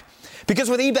back. Because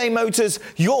with eBay Motors,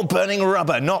 you're burning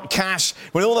rubber, not cash.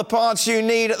 With all the parts you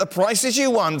need at the prices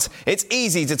you want, it's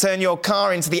easy to turn your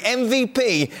car into the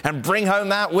MVP and bring home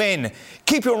that win.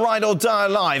 Keep your ride or die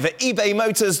alive at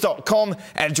ebaymotors.com.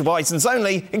 Eligible items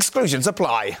only. Exclusions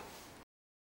apply.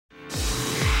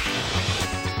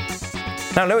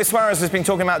 Now, Luis Suarez has been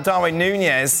talking about Darwin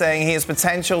Núñez, saying he has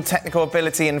potential technical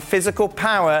ability and physical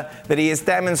power that he is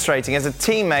demonstrating. As a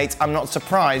teammate, I'm not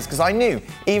surprised, because I knew,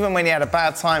 even when he had a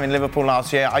bad time in Liverpool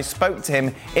last year, I spoke to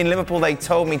him. In Liverpool, they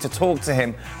told me to talk to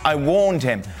him. I warned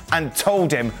him and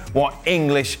told him what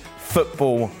English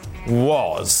football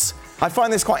was. I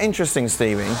find this quite interesting,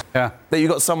 Stevie, that you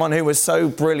got someone who was so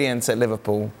brilliant at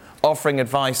Liverpool offering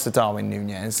advice to Darwin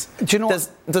Núñez. Do you know,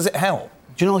 does it help?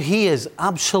 Do you know, he is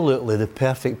absolutely the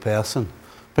perfect person,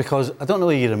 because I don't know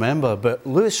if you remember, but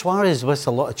Luis Suarez missed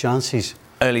a lot of chances.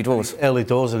 Early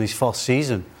doors in his first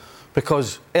season,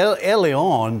 because early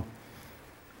on,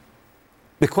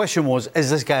 the question was,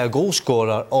 is this guy a goal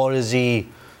scorer, or is he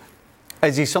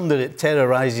somebody that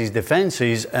terrorises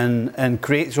defences and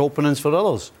creates openings for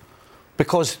others?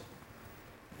 Because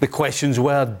the questions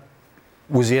were,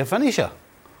 was he a finisher?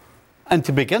 And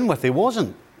to begin with, he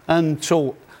wasn't. And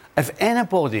so, if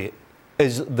anybody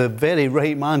is the very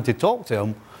right man to talk to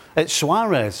him, it's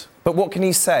Suarez. But what can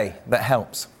he say that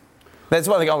helps? There's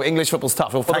one thing, English football's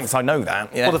tough. Well, thanks, I know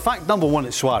that. Yeah. Well, the fact, number one,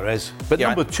 it's Suarez. But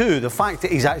number two, the fact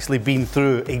that he's actually been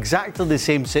through exactly the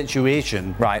same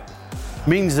situation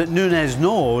means that Núñez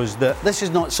knows that this is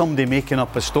not somebody making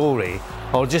up a story,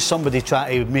 or just somebody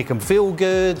trying to make him feel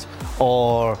good,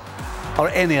 or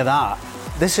any of that.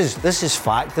 This is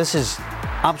fact. This is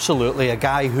absolutely a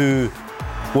guy who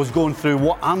was going through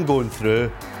what I'm going through,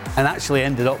 and actually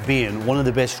ended up being one of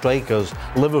the best strikers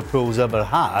Liverpool's ever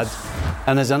had,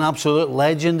 and is an absolute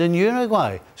legend in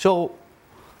Uruguay. So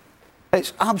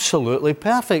it's absolutely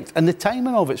perfect, and the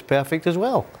timing of it's perfect as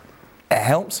well. It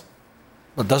helps.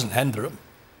 Well, it doesn't hinder him.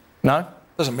 No? It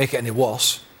doesn't make it any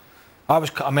worse. I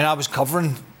was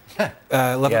covering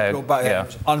Liverpool, but it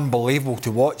was unbelievable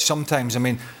to watch sometimes. I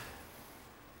mean,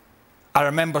 I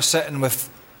remember sitting with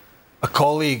a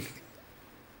colleague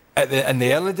in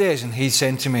the early days, and he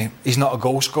said to me, he's not a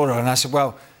goal scorer. And I said,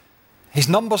 well, his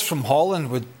numbers from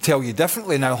Holland would tell you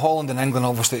differently. Now, Holland and England,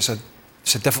 obviously, it's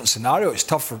a different scenario. It's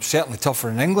tougher, certainly tougher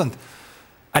in England.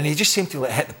 And he just seemed to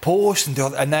hit the post and do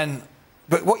it. And then,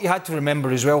 but what you had to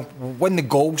remember as well, when the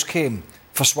goals came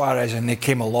for Suarez, and they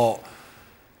came a lot,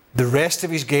 the rest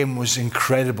of his game was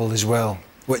incredible as well.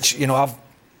 Which, I've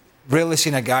rarely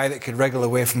seen a guy that could wriggle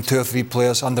away from 2 or 3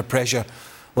 players under pressure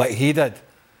like he did.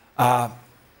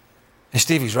 And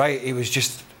Stevie's right, he was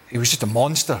just a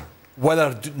monster.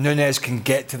 Whether Núñez can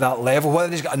get to that level,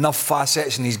 whether he's got enough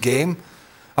facets in his game,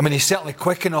 I mean, he's certainly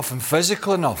quick enough and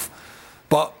physical enough.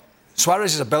 But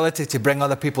Suarez's ability to bring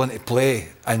other people into play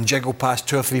and jiggle past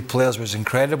 2 or 3 players was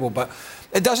incredible. But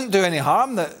it doesn't do any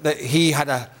harm that he had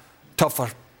a tough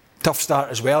start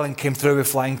as well and came through with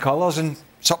flying colours. And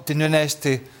it's up to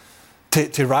Núñez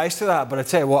to rise to that. But I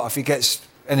tell you what, if he gets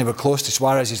anywhere close to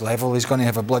Suarez's level, he's going to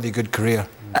have a bloody good career.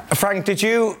 Frank, did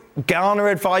you garner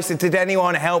advice? Did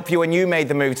anyone help you when you made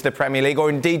the move to the Premier League? Or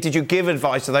indeed, did you give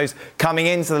advice to those coming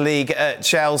into the league at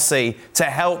Chelsea to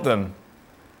help them?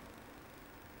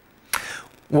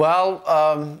 Well,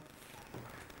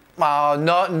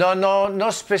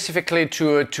 not specifically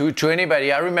to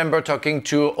anybody. I remember talking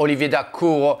to Olivier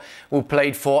Dacour, who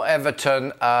played for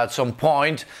Everton at some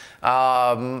point,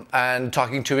 and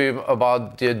talking to him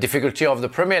about the difficulty of the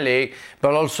Premier League,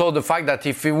 but also the fact that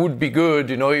if he would be good,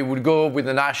 he would go with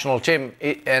the national team,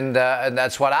 and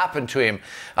that's what happened to him.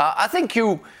 I think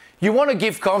you want to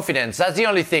give confidence. That's the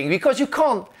only thing, because you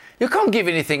can't give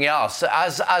anything else.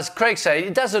 As Craig said,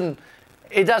 it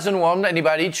doesn't want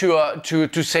anybody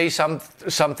to say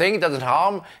something. It doesn't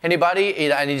harm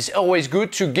anybody, and it's always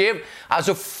good to give as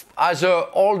a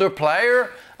older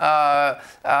player.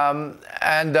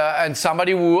 And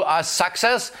somebody who has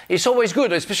success, it's always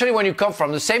good, especially when you come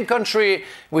from the same country,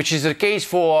 which is the case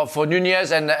for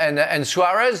Núñez and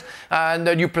Suarez,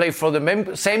 and you play for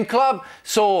the same club.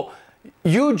 So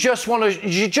you just want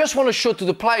to show to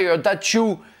the player that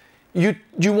you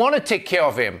want to take care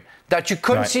of him, that you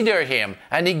consider him,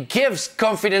 and it gives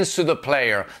confidence to the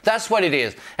player. That's what it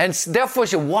is. And therefore, you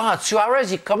say, wow, Suarez,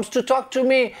 he comes to talk to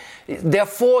me.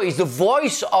 Therefore, he's the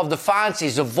voice of the fans,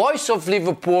 he's the voice of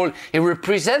Liverpool. He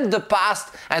represents the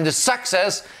past and the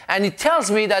success, and he tells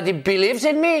me that he believes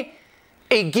in me.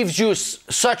 it gives you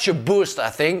such a boost, I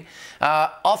think.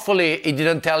 Hopefully, he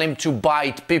didn't tell him to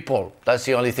bite people. That's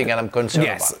the only thing that I'm concerned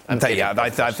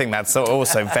about. I think that's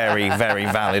also very, very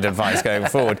valid advice going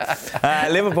forward.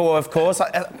 Liverpool, of course,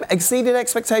 exceeded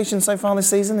expectations so far this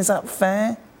season. Is that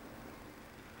fair?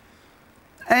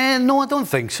 No, I don't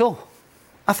think so.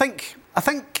 I think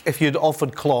if you'd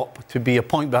offered Klopp to be a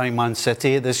point behind Man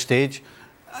City at this stage,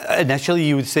 initially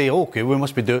you would say, okay, we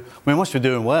must be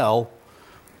doing well.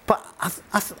 But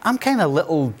I'm kind of a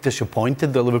little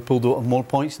disappointed that Liverpool don't have more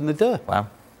points than they do. Wow.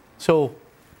 So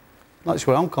that's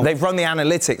where I'm coming. They've run the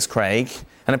analytics, Craig,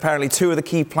 and apparently two of the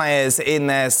key players in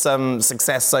their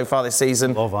success so far this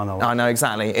season. Love analytics. I know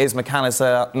exactly. Is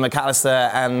McAllister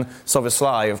and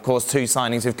Szoboszlai, of course, two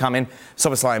signings who've come in.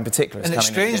 Szoboszlai in particular. And it's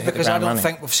strange because I don't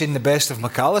think we've seen the best of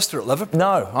McAllister at Liverpool.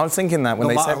 No, I was thinking that when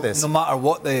they said this. No matter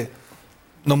what the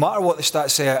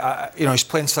stats say, he's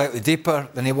playing slightly deeper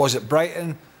than he was at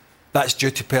Brighton. That's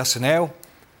due to personnel.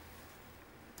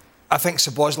 I think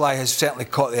Szoboszlai has certainly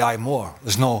caught the eye more.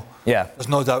 There's no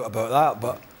doubt about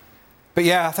that. But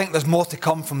yeah, I think there's more to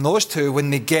come from those two when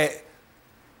they get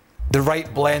the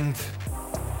right blend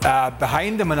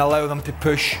behind them and allow them to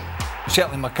push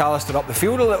certainly McAllister up the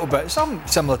field a little bit.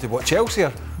 Similar to what Chelsea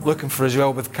are looking for as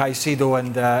well with Caicedo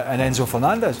and Enzo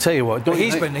Fernandez. Tell you what,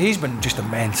 he's been just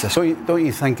immense. Don't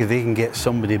you think if they can get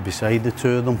somebody beside the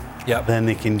two of them, then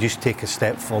they can just take a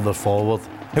step further forward?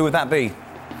 Who would that be?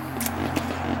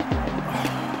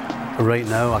 Right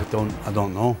now, I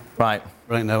don't know. Right.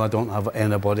 Right now, I don't have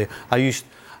anybody. I used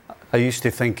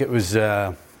to think it was.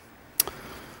 What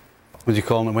do you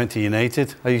call him? Went to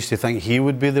United. I used to think he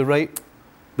would be the right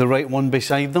one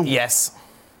beside them. Yes.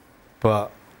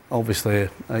 But obviously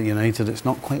at United it's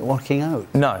not quite working out.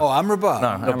 No. Oh, Amrabat.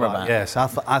 No, Amrabat. Yes, I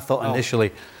thought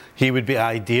initially he would be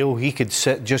ideal. He could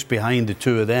sit just behind the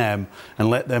two of them and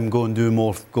let them go and do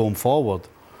more going forward.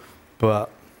 But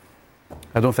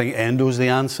I don't think Endo's the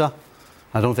answer.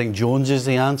 I don't think Jones is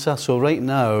the answer. So right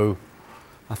now,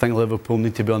 I think Liverpool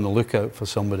need to be on the lookout for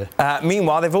somebody.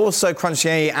 Meanwhile, they've also crunched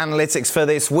the analytics for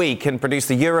this week and produced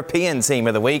the European team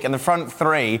of the week. And the front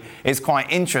three is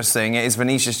quite interesting. It is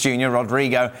Vinicius Jr.,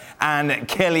 Rodrigo and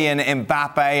Kylian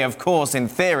Mbappe. Of course, in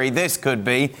theory, this could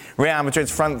be Real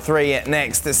Madrid's front three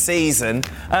next season.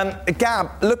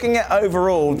 Gab, looking at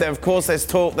overall, of course, there's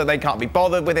talk that they can't be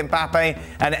bothered with Mbappe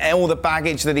and all the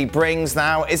baggage that he brings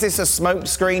now. Is this a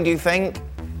smokescreen, do you think?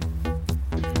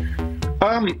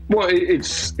 Well,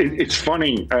 it's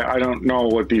funny. I don't know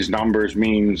what these numbers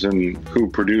means and who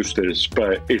produced this,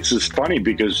 but it's just funny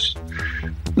because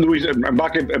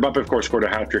Mbappe, of course, scored a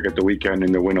hat-trick at the weekend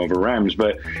in the win over Rams,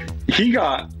 but he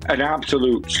got an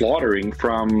absolute slaughtering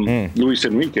from Luis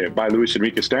Enrique by Luis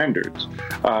Enrique standards.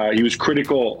 He was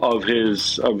critical of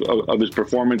his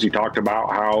performance. He talked about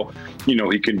how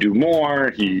he can do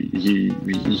more. He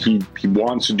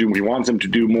wants him to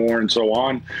do more, and so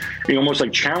on. He almost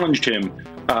like challenged him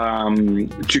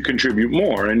to contribute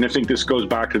more. And I think this goes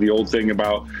back to the old thing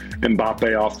about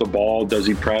Mbappe off the ball. Does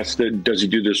he press? Does he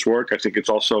do this work? I think it's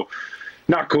also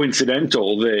not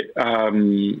coincidental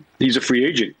that he's a free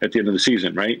agent at the end of the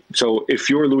season, right? So if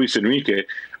you're Luis Enrique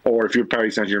or if you're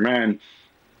Paris Saint-Germain,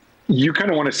 you kind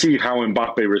of want to see how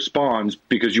Mbappe responds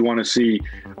because you want to see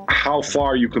how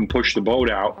far you can push the boat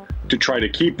out to try to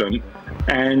keep him.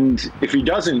 And if he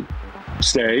doesn't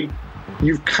stay,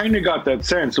 you've kind of got that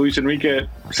sense. Luis Enrique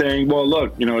saying, well,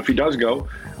 look, if he does go,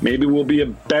 maybe we'll be a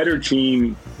better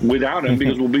team without him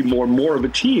because we'll be more of a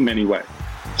team anyway.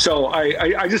 So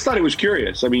I just thought it was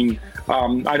curious. I mean,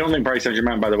 I don't think Paris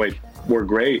Saint-Germain, by the way, were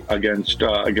great against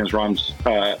Reims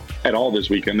at all this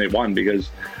weekend. They won because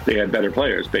they had better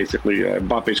players, basically.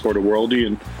 Mbappe scored a worldie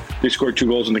and they scored 2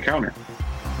 goals in the counter.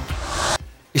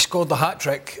 He scored the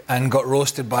hat-trick and got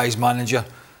roasted by his manager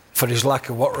for his lack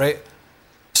of work rate.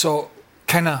 So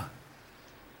kind of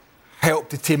helped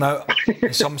the team out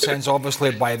in some sense,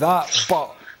 obviously, by that.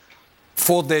 But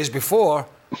 4 days before,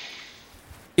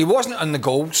 he wasn't on the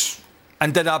goals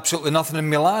and did absolutely nothing in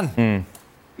Milan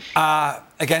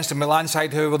against the Milan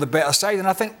side, who were the better side. And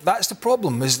I think that's the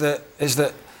problem, is that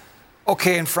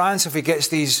okay, in France, if he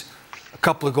gets a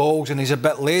couple of goals and he's a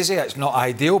bit lazy, it's not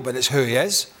ideal, but it's who he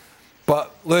is.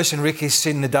 But Luis Enrique's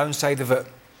seen the downside of it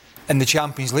in the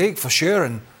Champions League for sure.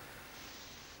 And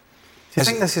do you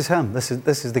think this is him? This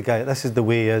is the guy. This is the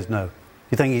way he is now.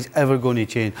 You think he's ever going to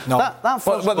change? No. That's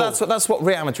what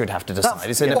Real Madrid have to decide.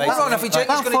 He's going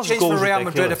to change for Real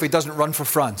Madrid if he doesn't run for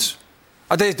France.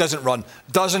 I think he doesn't run.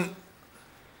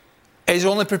 Is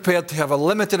only prepared to have a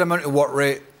limited amount of work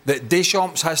rate that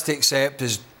Deschamps has to accept,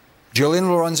 as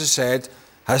Julian Lorenz has said,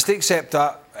 has to accept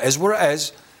that is what it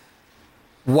is.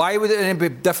 Why would it be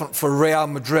different for Real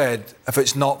Madrid if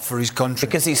it's not for his country?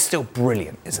 Because he's still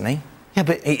brilliant, isn't he? Yeah,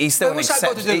 but he's still what's that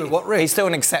got to do with what, Ray? He's still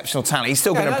an exceptional talent. He's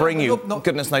still going to bring you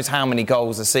goodness knows how many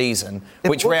goals a season,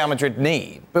 which Real Madrid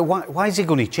need. But why is he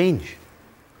going to change?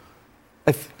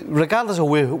 If regardless of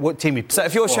what team he plays. So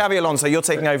if you're Xabi Alonso, you're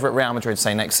taking over at Real Madrid,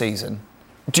 say next season.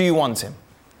 Do you want him?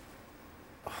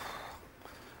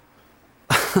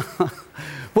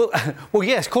 Well,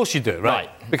 yes, of course you do, right?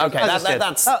 Because, okay,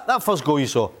 that first goal you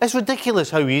saw, it's ridiculous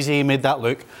how easy he made that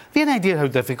look. Have you any idea how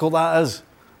difficult that is?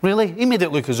 Really? He made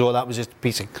it look as though that was just a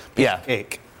piece of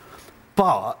cake.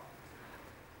 But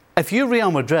if you're Real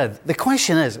Madrid, the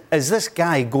question is this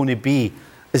guy going to be,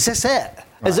 is this it?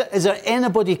 Right. Is there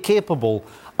anybody capable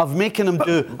of making him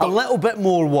do a little bit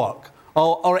more work?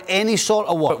 Or any sort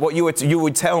of work. But what you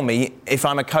would tell me, if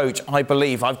I'm a coach, I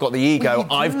believe I've got the ego.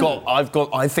 I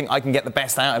think I can get the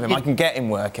best out of him. I can get him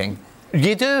working.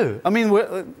 You do. I mean,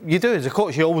 you do. As a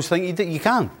coach, you always think you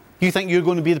can. You think you're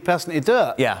going to be the person to do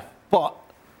it. Yeah. But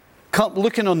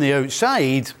looking on the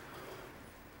outside,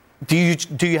 do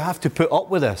you have to put up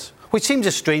with this? Which seems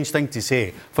a strange thing to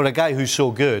say for a guy who's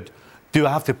so good. Do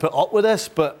I have to put up with this?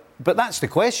 But that's the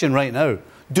question right now.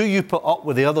 Do you put up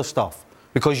with the other stuff?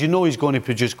 Because you know he's going to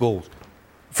produce goals.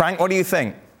 Frank, what do you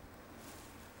think?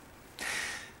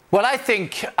 Well, I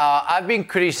think I've been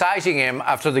criticising him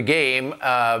after the game,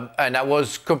 and I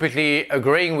was completely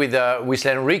agreeing with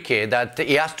Enrique that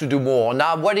he has to do more.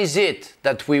 Now, what is it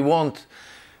that we want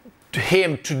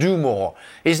him to do more?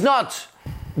 He's not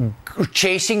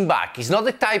chasing back. He's not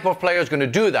the type of player who's going to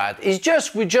do that.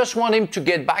 We just want him to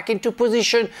get back into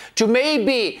position, to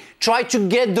maybe try to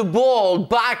get the ball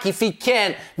back if he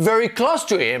can, very close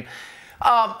to him.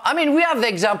 I mean, we have the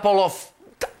example of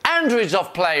hundreds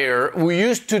of players who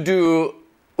used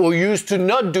to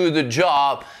not do the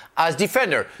job as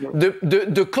defender.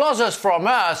 The closest from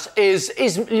us is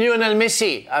Lionel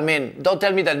Messi. I mean, don't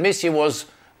tell me that Messi was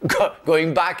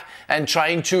going back and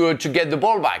trying to get the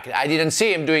ball back. I didn't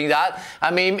see him doing that.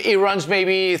 I mean, he runs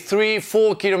maybe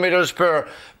 3-4 kilometers per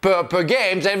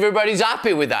game. Everybody's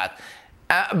happy with that.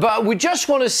 But we just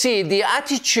want to see the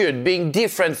attitude being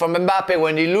different from Mbappe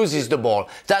when he loses the ball.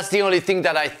 That's the only thing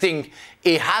that I think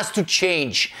he has to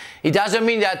change. It doesn't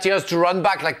mean that he has to run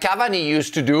back like Cavani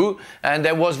used to do, and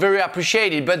that was very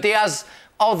appreciated. But he has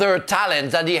other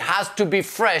talents that he has to be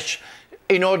fresh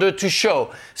in order to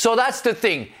show. So that's the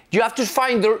thing. You have to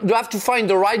find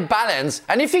the right balance.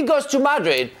 And if he goes to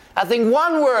Madrid, I think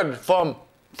one word from,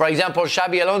 for example,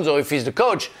 Xabi Alonso, if he's the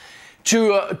coach,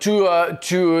 to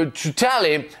tell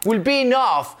him will be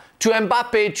enough to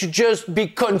Mbappe to just be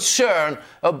concerned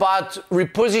about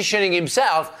repositioning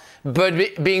himself, but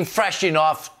being fresh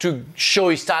enough to show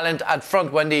his talent at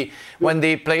front when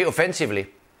they play offensively.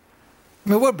 I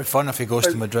mean, it would be fun if he goes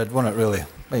to Madrid, wouldn't it, really?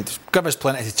 Give us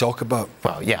plenty to talk about.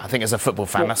 Well, yeah, I think as a football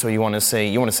fan, that's what you want to see.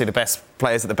 You want to see the best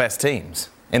players at the best teams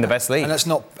in the best league. And it's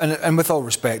not. And with all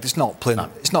respect, it's not playing.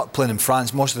 No. It's not playing in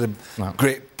France. Most of the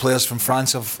great players from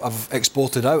France have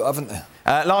exported out, haven't they?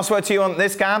 Last word to you on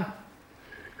this, Gab?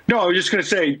 No, I was just going to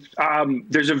say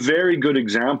there's a very good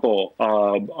example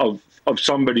of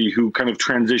somebody who kind of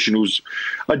transitioned, who's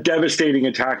a devastating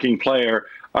attacking player,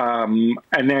 and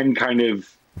then kind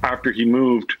of after he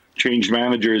moved, changed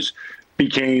managers,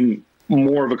 became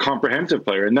more of a comprehensive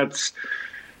player, and that's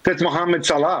Mohamed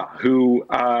Salah, who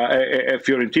at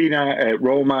Fiorentina, at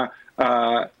Roma,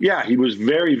 he was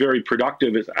very, very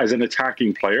productive as an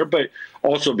attacking player, but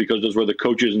also because those were the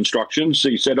coach's instructions. So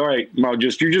he said, all right, well,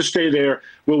 you just stay there,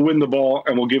 we'll win the ball,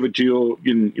 and we'll give it to you.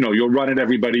 You'll run at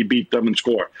everybody, beat them, and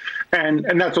score. And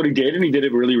that's what he did, and he did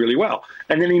it really, really well.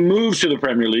 And then he moves to the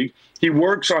Premier League. He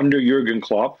works under Jurgen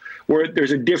Klopp, where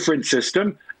there's a different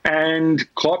system,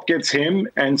 and Klopp gets him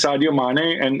and Sadio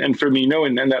Mane and Firmino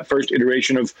and that first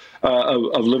iteration of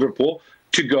Liverpool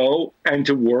to go and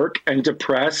to work and to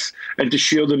press and to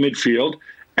shield the midfield.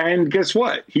 And guess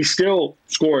what? He still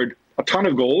scored a ton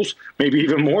of goals, maybe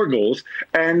even more goals,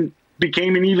 and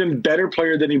became an even better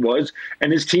player than he was,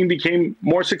 and his team became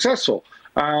more successful.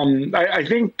 I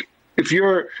think if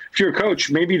you're a coach,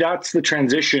 maybe that's the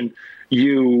transition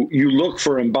you look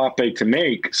for Mbappe to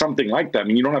make, something like that. I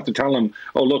mean, you don't have to tell him,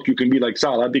 oh, look, you can be like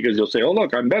Salah, because he'll say, oh,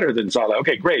 look, I'm better than Salah.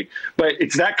 Okay, great. But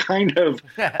it's that kind of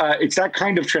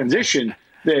transition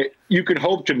that you can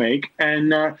hope to make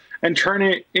and turn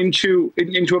it into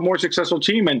a more successful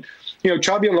team. And,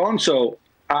 Xabi Alonso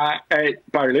at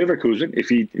Bayer Leverkusen, if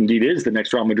he indeed is the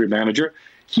next Real Madrid manager,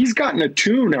 he's gotten a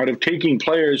tune out of taking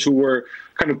players who were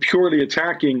kind of purely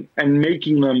attacking and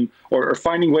making them or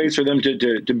finding ways for them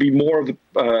to be more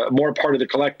part of the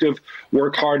collective,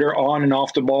 work harder on and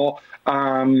off the ball.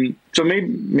 So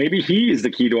maybe he is the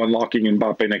key to unlocking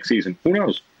Mbappe next season. Who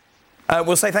knows?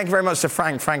 We'll say thank you very much to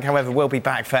Frank. Frank, however, will be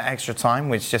back for extra time,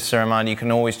 which, just a reminder, you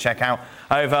can always check out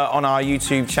over on our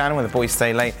YouTube channel where the boys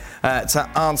stay late to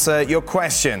answer your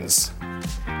questions.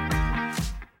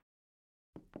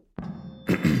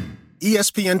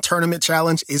 ESPN Tournament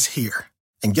Challenge is here.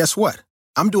 And guess what?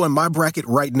 I'm doing my bracket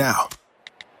right now.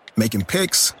 Making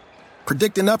picks,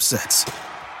 predicting upsets,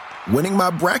 winning my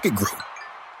bracket group,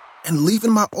 and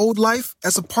leaving my old life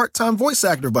as a part-time voice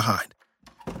actor behind.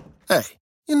 Hey,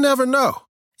 you never know.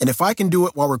 And if I can do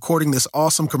it while recording this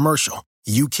awesome commercial,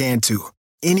 you can too.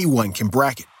 Anyone can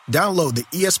bracket. Download the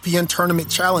ESPN Tournament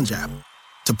Challenge app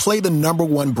to play the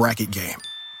 #1 bracket game.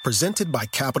 Presented by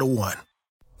Capital One.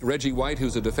 Reggie White,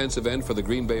 who's a defensive end for the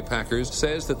Green Bay Packers,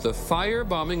 says that the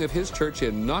firebombing of his church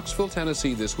in Knoxville,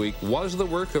 Tennessee this week was the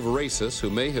work of racists who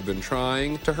may have been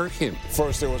trying to hurt him.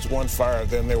 First there was one fire,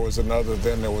 then there was another,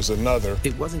 then there was another.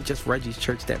 It wasn't just Reggie's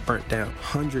church that burnt down.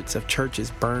 Hundreds of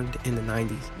churches burned in the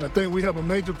 90s. I think we have a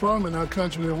major problem in our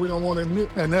country that we don't want to admit,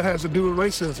 and that has to do with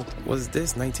racism. Was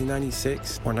this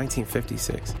 1996 or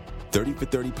 1956? 30 for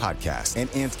 30 podcast and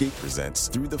Anscape presents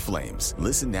Through the Flames.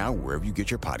 Listen now wherever you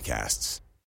get your podcasts.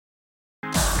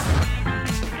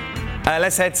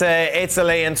 Let's head to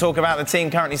Italy and talk about the team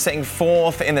currently sitting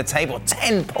 4th in the table.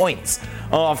 10 points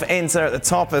off Inter at the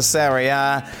top of Serie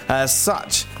A.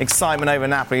 Such excitement over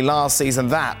Napoli last season.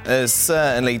 That has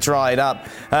certainly dried up.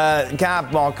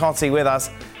 Gab Marcotti with us.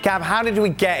 Gab, how did we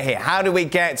get here? How did we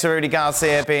get to Rudy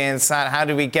Garcia being sad? How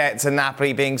did we get to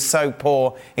Napoli being so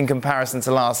poor in comparison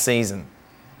to last season?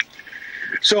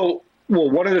 Well,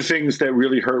 one of the things that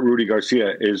really hurt Rudy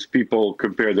Garcia is people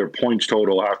compare their points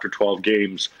total after 12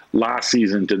 games last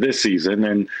season to this season.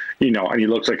 And he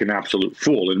looks like an absolute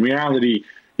fool. In reality,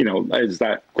 as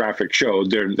that graphic showed,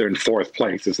 they're in 4th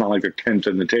place. It's not like they're 10th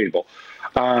in the table.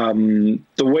 The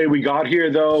way we got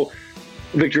here, though,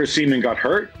 Victor Osimhen got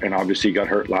hurt, and obviously got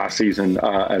hurt last season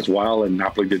as well, and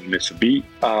Napoli didn't miss a beat.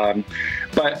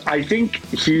 But I think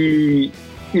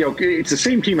it's the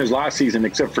same team as last season,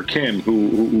 except for Kim,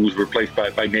 who was replaced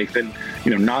by Nathan.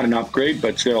 Not an upgrade,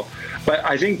 but still. But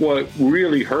I think what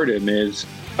really hurt him is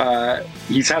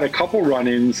he's had a couple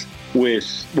run-ins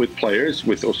with players,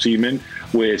 with Osimhen,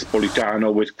 with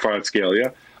Politano, with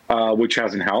Kvaratskhelia, which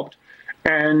hasn't helped.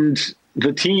 And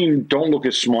the team don't look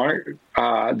as smart.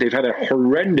 They've had a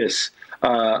horrendous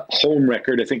home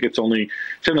record. I think it's only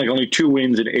 2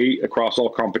 wins and 8 across all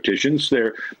competitions.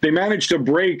 They managed to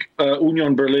break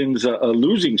Union Berlin's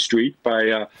losing streak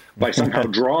by somehow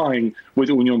drawing with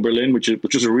Union Berlin, which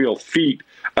is a real feat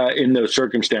in those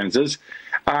circumstances.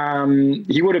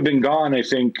 He would have been gone, I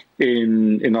think,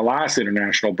 in the last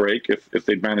international break if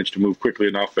they'd managed to move quickly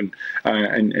enough and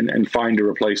find a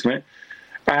replacement.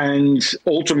 And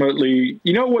ultimately,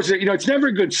 it's never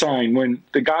a good sign when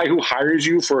the guy who hires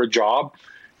you for a job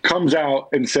comes out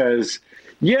and says,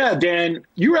 "Yeah, Dan,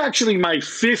 you're actually my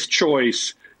 5th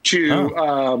choice to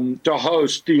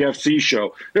host the FC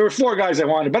show. There were 4 guys I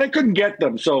wanted, but I couldn't get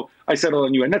them, so I settled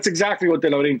on you." And that's exactly what De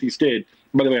Laurentiis did.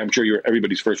 By the way, I'm sure you're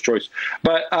everybody's first choice.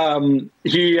 But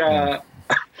he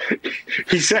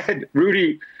said,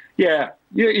 "Rudy, yeah,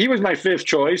 he was my 5th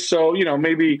choice, so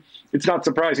maybe it's not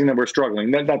surprising that we're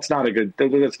struggling." That's never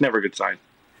a good sign.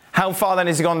 How far then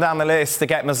has he gone down the list to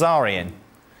get Mazzari in?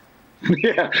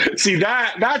 Yeah, see,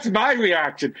 that's my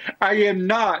reaction. I am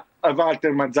not a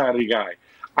Walter Mazzari guy.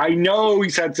 I know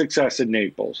he's had success in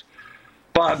Naples,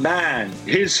 but man,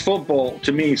 his football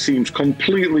to me seems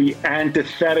completely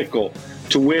antithetical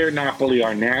to where Napoli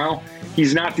are now.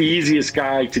 He's not the easiest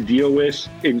guy to deal with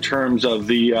in terms of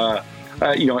the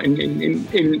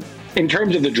in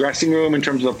terms of the dressing room, in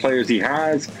terms of the players he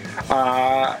has.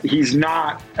 He's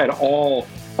not at all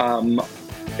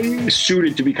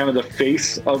suited to be kind of the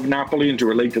face of Napoli and to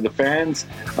relate to the fans,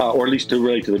 or at least to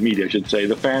relate to the media, I should say.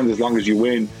 The fans, as long as you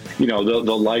win,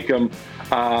 they'll like him.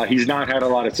 He's not had a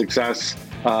lot of success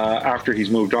after he's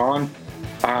moved on.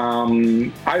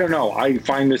 I don't know. I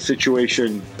find this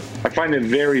situation, I find it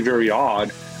very, very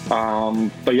odd.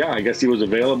 But yeah, I guess he was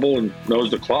available and knows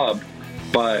the club.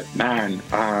 But man,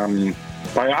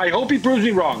 I hope he proves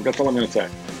me wrong. That's all I'm going to say.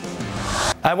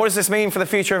 What does this mean for the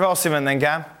future of Osimhen then,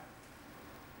 Gab?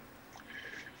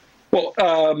 Well,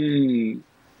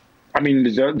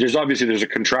 there's a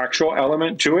contractual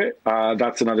element to it.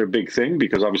 That's another big thing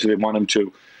because obviously they want him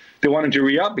they want him to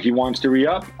re-up. He wants to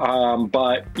re-up,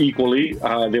 but equally,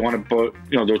 they want to put,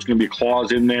 there's going to be a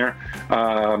clause in there,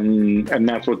 and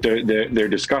that's what they're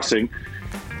discussing.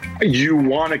 You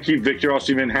want to keep Victor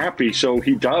Osimhen happy, so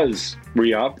he does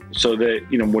re-up, so that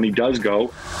when he does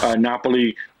go,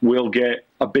 Napoli will get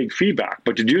a big feedback.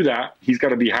 But to do that, he's got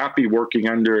to be happy working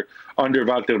under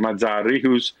Walter Mazzarri,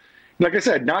 who's, like I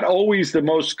said, not always the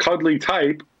most cuddly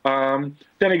type. Then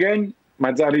again,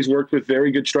 Mazzarri's worked with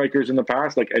very good strikers in the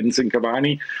past, like Edinson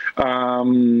Cavani,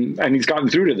 and he's gotten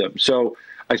through to them. So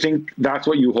I think that's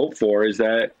what you hope for, is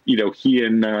that he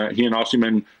and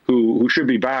Osimhen, who should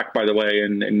be back, by the way,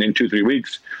 in 2-3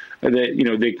 weeks, that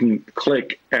they can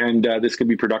click, and this can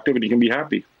be productive, and he can be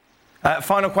happy.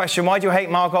 Final question: why do you hate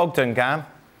Mark Ogden, Gam?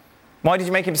 Why did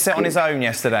you make him sit on his own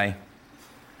yesterday?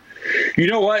 You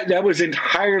know what? That was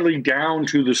entirely down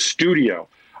to the studio.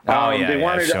 They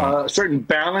wanted a certain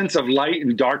balance of light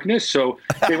and darkness, so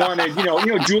they wanted,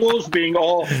 Jules being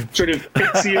all sort of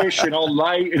pixie-ish and all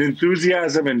light and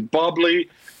enthusiasm and bubbly,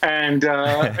 and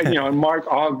Mark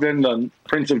Ogden, the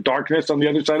Prince of Darkness, on the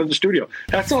other side of the studio.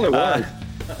 That's all it was.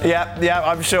 Yeah,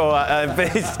 I'm sure.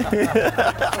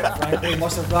 He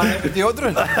must have ran out with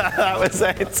deodorant. That was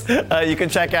it. You can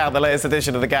check out the latest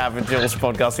edition of the Gav and Jules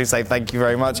podcast. We say thank you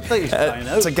very much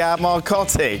to Gab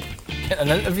Marcotti. Get an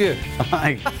interview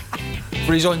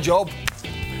for his own job.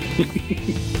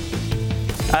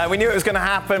 We knew it was going to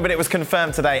happen, but it was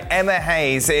confirmed today. Emma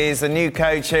Hayes is the new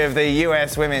coach of the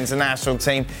US women's national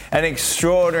team. An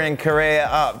extraordinary career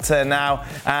up to now,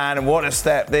 and what a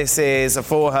step this is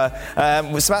for her.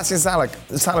 Sebastian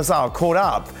Salazar caught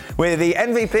up with the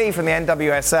MVP from the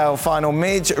NWSL final,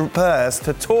 Midge Purse,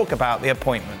 to talk about the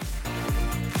appointment.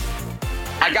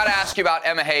 I got to ask you about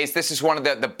Emma Hayes. This is one of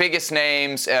the biggest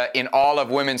names in all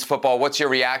of women's football. What's your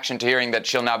reaction to hearing that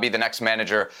she'll now be the next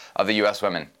manager of the U.S.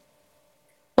 women?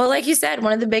 Well, like you said,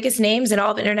 one of the biggest names in all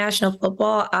of international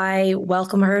football. I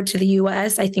welcome her to the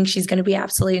U.S. I think she's going to be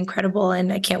absolutely incredible,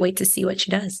 and I can't wait to see what she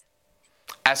does.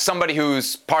 As somebody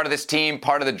who's part of this team,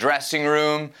 part of the dressing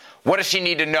room, what does she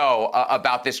need to know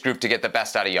about this group to get the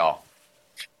best out of y'all?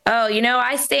 Oh,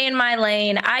 I stay in my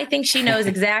lane. I think she knows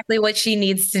exactly what she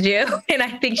needs to do, and I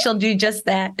think she'll do just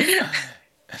that.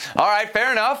 All right,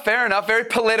 fair enough. Very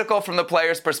political from the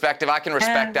player's perspective. I can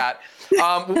respect that.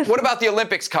 What about the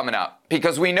Olympics coming up?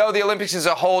 Because we know the Olympics is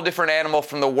a whole different animal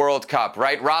from the World Cup,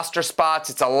 right? Roster spots,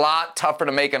 it's a lot tougher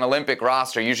to make an Olympic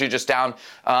roster, usually just down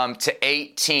to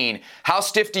 18. How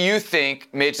stiff do you think,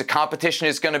 Midge, the competition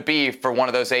is going to be for one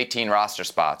of those 18 roster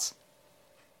spots?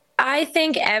 I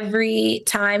think every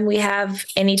time we have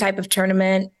any type of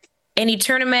tournament, any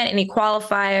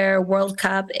qualifier, World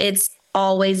Cup, it's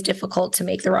always difficult to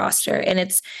make the roster. And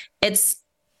it's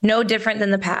no different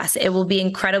than the past. It will be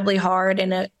incredibly hard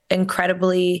and an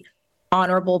incredibly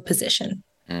honorable position.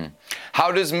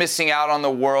 How does missing out on the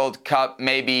World Cup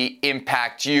maybe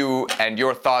impact you and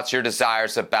your thoughts, your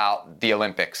desires about the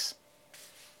Olympics?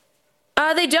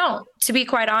 They don't, to be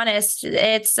quite honest.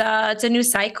 It's a new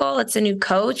cycle. It's a new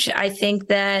coach. I think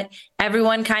that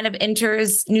everyone kind of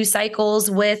enters new cycles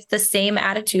with the same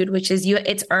attitude, which is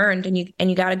it's earned, and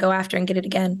you got to go after and get it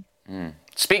again.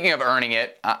 Speaking of earning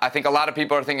it, I think a lot of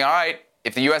people are thinking, all right,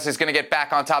 if the U.S. is going to get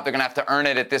back on top, they're going to have to earn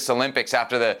it at this Olympics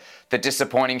after the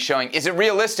disappointing showing. Is it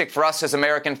realistic for us as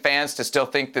American fans to still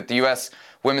think that the U.S.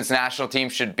 women's national team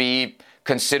should be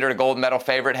considered a gold medal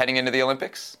favorite heading into the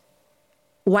Olympics?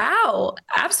 Wow,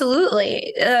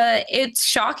 absolutely. It's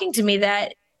shocking to me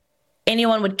that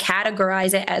anyone would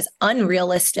categorize it as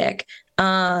unrealistic.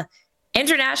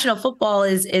 International football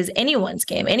is anyone's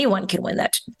game. Anyone can win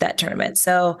that tournament.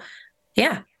 So,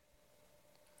 yeah.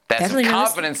 That's some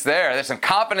confidence there. There's some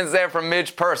confidence there from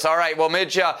Midge Purse. All right, well,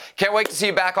 Midge, can't wait to see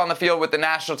you back on the field with the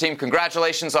national team.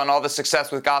 Congratulations on all the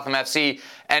success with Gotham FC,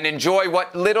 and enjoy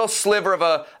what little sliver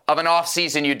of an off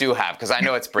season you do have, because I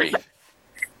know it's brief.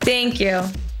 Thank you.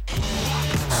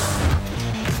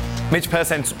 Midge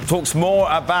Purse talks more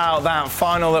about that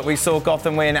final that we saw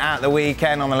Gotham win at the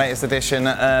weekend on the latest edition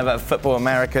of Football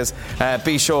Americas.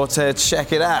 Be sure to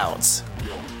check it out.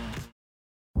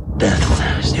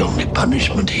 Death is the only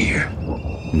punishment here.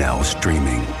 Now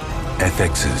streaming,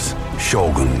 FX's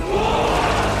Shogun.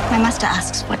 My master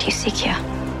asks what you seek here.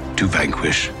 To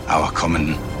vanquish our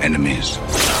common enemies.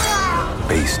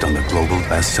 Based on the global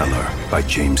bestseller by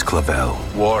James Clavell.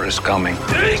 War is coming.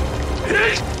 The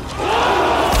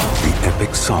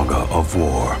epic saga of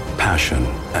war, passion,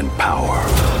 and power.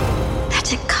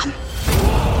 Let it come.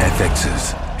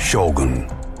 FX's Shogun.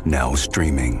 Now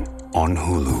streaming on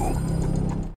Hulu.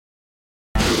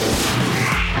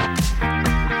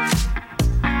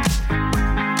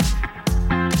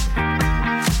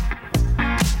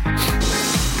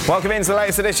 Welcome into the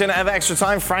latest edition of Extra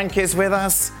Time. Frank is with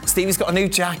us. Stevie's got a new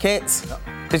jacket.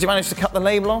 Yep. Did you manage to cut the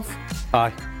label off?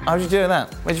 Aye. How did you do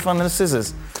that? Where'd you find the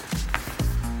scissors?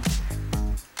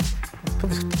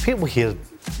 People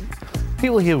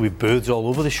here with birds all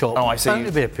over the shop. Oh, I see. Bound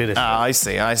to be a pair of I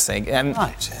see.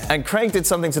 And Craig did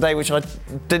something today which I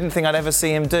didn't think I'd ever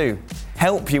see him do.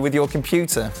 Help you with your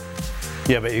computer.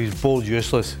 Yeah, but he was bored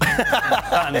useless.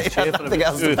 Sat in his chair for about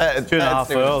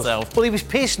 2.5 hours. Well, he was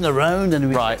pacing around and he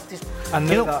was... Right. I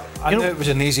knew it was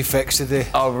an easy fix today.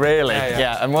 Oh, really?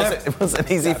 Yeah. And was it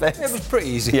an easy fix? It was pretty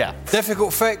easy. Yeah.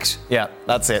 Difficult fix? Yeah,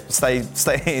 that's it.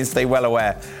 Stay well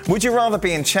aware. Would you rather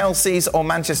be in Chelsea's or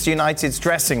Manchester United's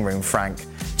dressing room, Frank?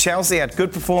 Chelsea had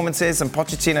good performances and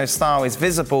Pochettino's style is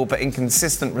visible but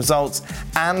inconsistent results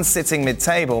and sitting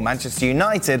mid-table. Manchester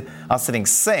United are sitting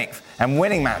 6th and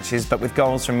winning matches but with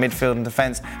goals from midfield and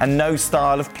defence and no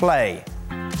style of play.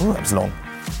 Ooh, that was long.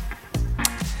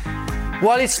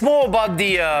 Well, it's more about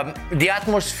the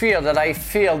atmosphere that I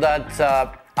feel that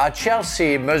at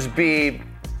Chelsea must be,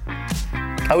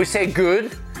 I would say,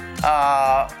 good,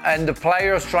 and the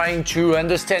players trying to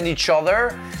understand each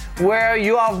other, where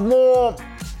you have more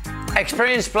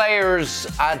experienced players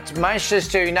at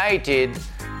Manchester United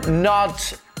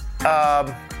not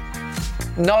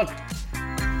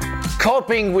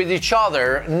coping with each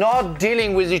other, not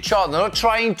dealing with each other, not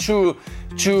trying to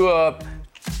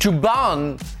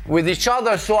bond with each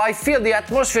other. So I feel the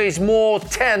atmosphere is more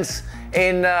tense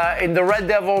in the Red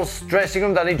Devils dressing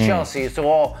room than in Chelsea.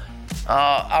 So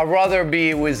I'd rather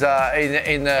be with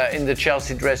in the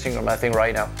Chelsea dressing room, I think,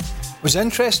 right now. It was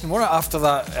interesting, wasn't it, after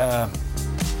that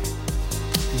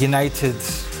United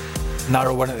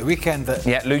narrow win at the weekend?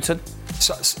 Luton.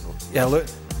 Luton.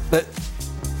 That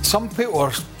some people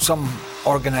or some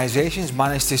organisations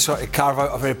managed to sort of carve out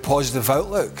a very positive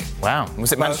outlook. Wow.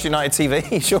 Was it Manchester United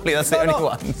TV? Surely that's the only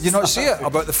one. You not see it?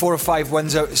 About the 4 or 5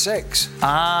 wins out of 6.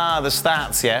 Ah, the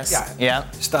stats, yes. Yeah.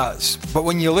 Stats. But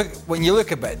when you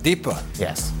look a bit deeper,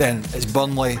 yes, then it's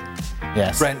Burnley,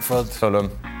 yes, Brentford,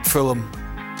 Fulham,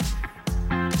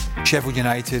 Sheffield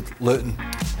United, Luton.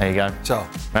 There you go. So.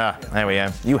 There we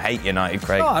go. You hate United,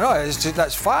 Craig. No,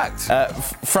 that's fact.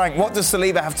 Frank, what does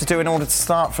Saliba have to do in order to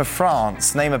start for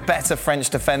France? Name a better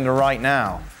French defender right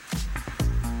now.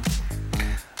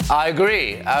 I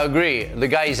agree. The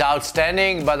guy is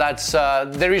outstanding, but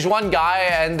there is one guy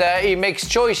and he makes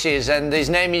choices, and his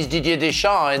name is Didier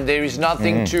Deschamps, and there is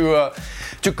nothing to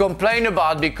complain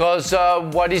about because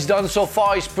what he's done so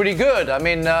far is pretty good. I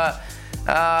mean,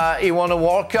 he won a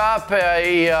World Cup.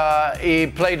 He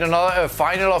played a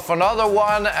final of another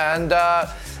one, and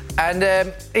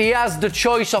he has the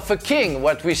choice of a king.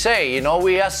 What we say,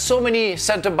 he has so many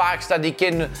centre backs that he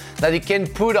can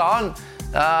put on,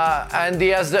 and he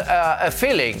has a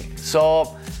feeling.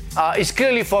 So it's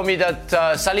clearly for me that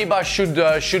Saliba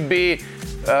should be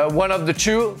one of the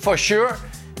two for sure.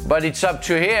 But it's up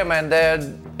to him, and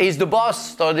he's the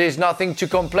boss. So there's nothing to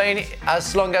complain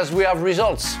as long as we have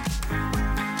results.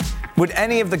 Would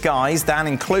any of the guys, Dan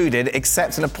included,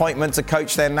 accept an appointment to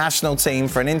coach their national team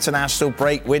for an international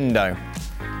break window?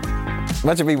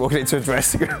 Imagine me walking into a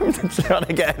dressing room trying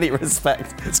to get any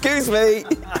respect. Excuse me.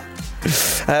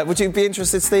 Would you be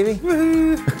interested, Stevie?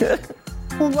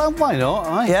 Well, why not?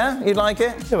 Aye. Yeah, you'd like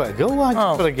it? Give it a go.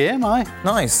 For a game, aye.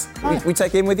 Nice. We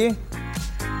take him with you?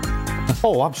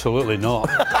 Oh, absolutely not.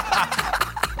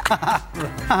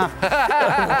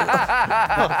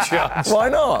 Why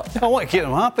not? I want to keep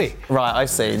them happy. Right, I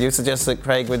see. You suggest that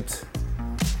Craig would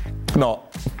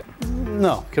not?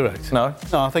 No, correct. No?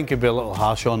 No, I think you'd be a little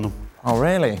harsh on them. Oh,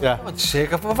 really? Yeah. For God's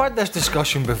sake, I've had this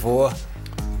discussion before.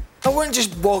 I wouldn't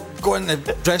just go in the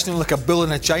dressing room like a bull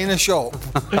in a china shop.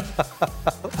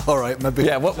 All right, maybe.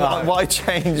 Yeah, why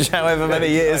change however many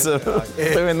years of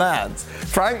doing that?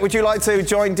 Frank, would you like to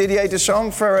join Didier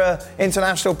Deschamps for an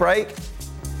international break?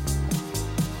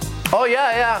 Oh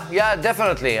yeah,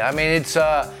 definitely. I mean, it's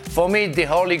for me the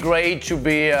holy grail to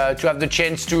have the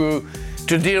chance to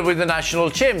deal with the national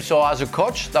team. So as a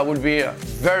coach, that would be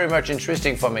very much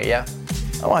interesting for me. Yeah.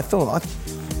 Oh, I thought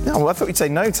you'd say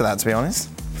no to that, to be honest.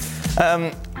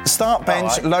 Start,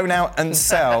 bench, loan out, and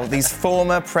sell these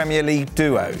former Premier League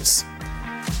duos.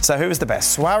 So who is the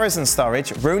best? Suarez and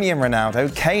Sturridge, Rooney and Ronaldo,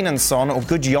 Kane and Son, or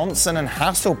Gudjonsson and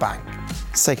Hasselbank?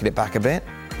 It's taking it back a bit.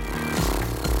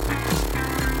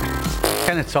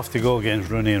 Kind of tough to go against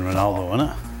Rooney and Ronaldo, isn't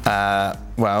it?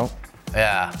 Well.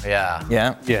 Yeah.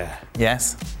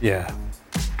 Yes. Yeah.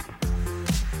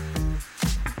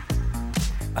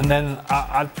 And then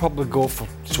I'd probably go for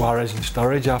Suarez and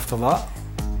Sturridge after that.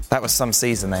 That was some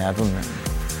season they had, wasn't it?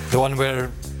 The one where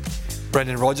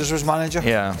Brendan Rodgers was manager?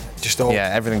 Yeah.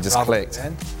 Everything just clicked.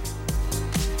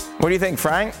 What do you think,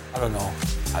 Frank? I don't know.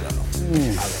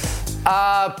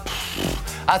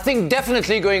 I think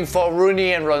definitely going for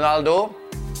Rooney and Ronaldo.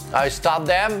 I start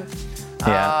them.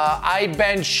 I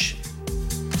bench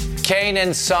Kane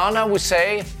and Son, I would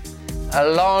say.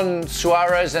 Alone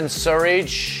Suarez and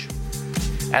Sturridge.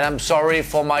 And I'm sorry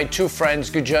for my two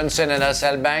friends, Gudjohnsen and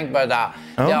Hasselbank, but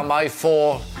they are my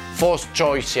fourth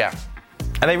choice, yeah.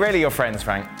 Are they really your friends,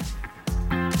 Frank?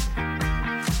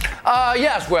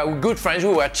 Yes, we're good friends.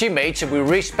 We were teammates and we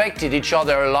respected each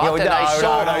other a lot. No.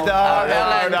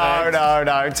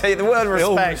 Take the word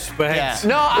respect. Yeah.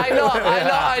 No,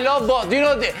 I love both. You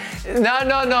know,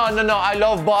 no. I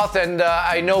love both, and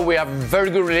I know we have a very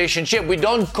good relationship. We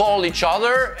don't call each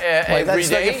other every that's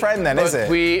day. Not your friend, then, is it?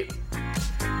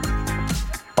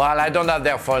 Well, I don't have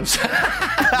their phones, to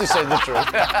say the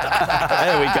truth.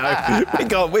 There we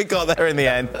go. We got there in the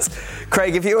end.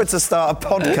 Craig, if you were to start a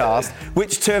podcast,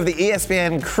 which two of the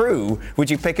ESPN crew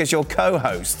would you pick as your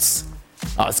co-hosts?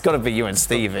 Oh, it's got to be you and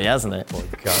Stevie, hasn't it?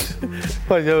 Podcast.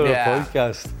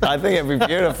 I think it'd be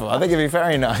beautiful. I think it'd be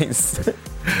very nice.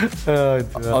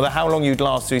 Although how long you'd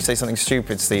last till you say something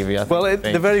stupid, Stevie?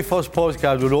 The very first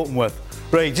podcast would open with,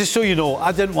 right, just so you know,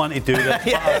 I didn't want to do that,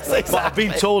 but I've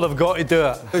been told I've got to do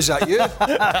it. Is that you?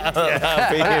 That'd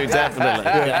be you, definitely.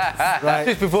 Yeah. Right.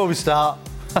 Just before we start.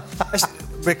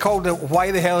 We called it Why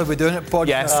the Hell Are We Doing It podcast.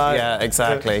 Yes, yeah,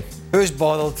 exactly. Who's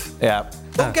bothered? Yeah.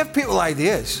 Don't give people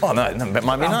ideas. Oh, no, it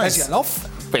might be nice. Busy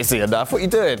enough. Busy enough. What are you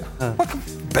doing?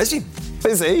 Busy.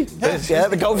 Busy? Yeah,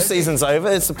 the golf season's over.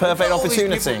 It's a perfect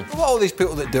opportunity. What all these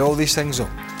people that do all these things, though?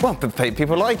 Well,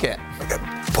 people like it.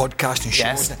 Podcasting shows.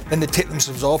 Yes. Then they take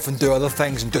themselves off and do other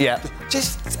things. And do.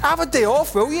 Just have a day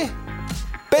off, will you?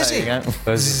 Busy. There you go.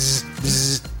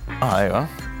 Bzz. Oh, there you are.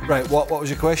 Right, what was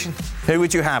your question? Who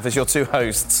would you have as your two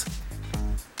hosts?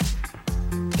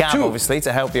 Gab, obviously,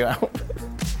 to help you out.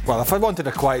 Well, if I wanted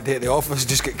a quiet day at the office,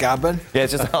 just get Gab in. Yeah,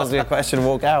 just ask me a question and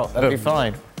walk out. That'd be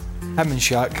fine. Him and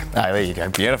Shaq. Oh, there you go.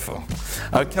 Beautiful.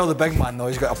 I'll tell the big man, though,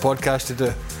 he's got a podcast to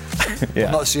do. Yeah.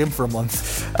 I'll not see him for a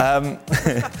month.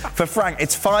 For Frank,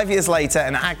 it's 5 years later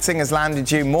and acting has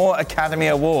landed you more Academy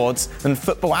Awards than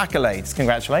football accolades.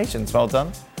 Congratulations. Well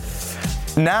done.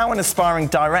 Now an aspiring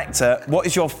director, what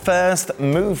is your first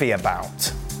movie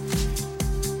about?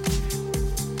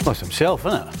 Well, it's himself,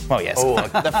 isn't it? Well, yes.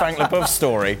 The Frank LeBeuf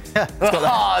story. No.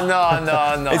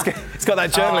 It's got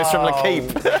that journalist from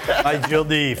L'Equipe. My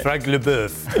journey, Frank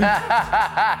LeBeuf.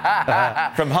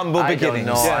 From humble beginnings.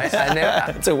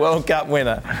 To World Cup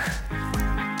winner.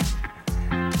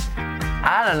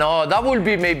 I don't know. That would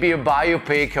be maybe a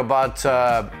biopic about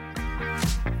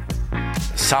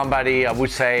somebody, I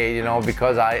would say, you know,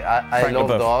 because I love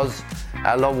those.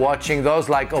 I love watching those,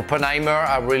 like Oppenheimer.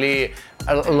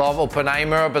 I love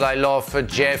Oppenheimer, but I love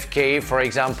JFK, for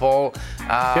example.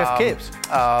 Jeff Capes.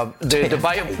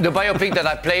 The biopic that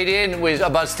I played in with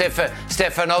about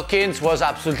Stephen Hawking was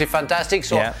absolutely fantastic.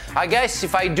 So I guess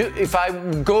if I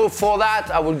go for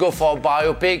that, I would go for a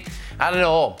biopic. I don't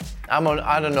know.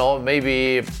 I don't know.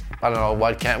 Maybe I don't know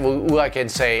who I can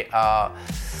say.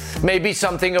 Maybe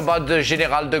something about the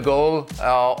General de Gaulle,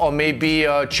 or maybe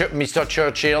Mr.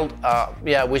 Churchill.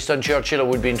 Winston Churchill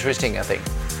would be interesting, I think.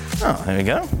 Oh, there we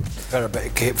go. Got a bit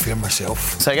of Cape Fear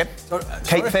myself. Say again?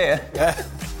 Cape Fear? Yeah.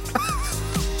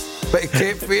 Bit of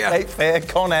Cape Fear. Cape Fear,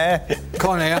 Con Air.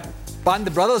 Con Air. Band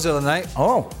of Brothers the other night.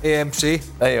 Oh. AMC.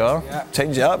 There you are. Yeah.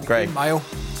 Change it up, Greg. Mile.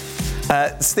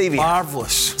 Stevie.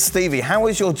 Marvellous. Stevie, how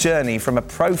was your journey from a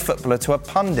pro footballer to a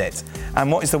pundit?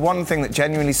 And what is the one thing that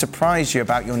genuinely surprised you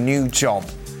about your new job?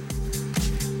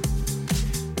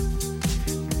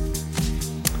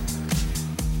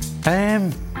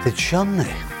 The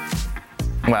journey.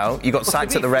 Well, you got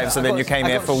sacked at the Revs and then you came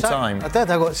here full time. I did.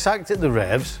 I got sacked at the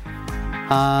Revs,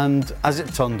 and as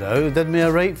it turned out, it did me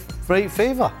a right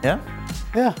favour. Yeah?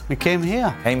 Yeah, we came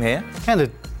here. Came here?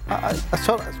 I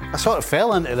sort of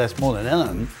fell into this more than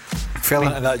anything. Fell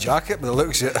into that jacket, but it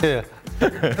looks it. Yeah.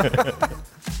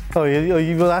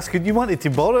 You were asking, you wanted to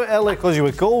borrow it earlier because you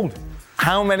were cold.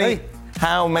 How many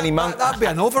months? That'd be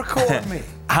an overcoat on me.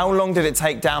 How long did it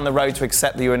take down the road to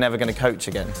accept that you were never going to coach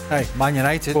again? Hey, Man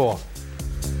United.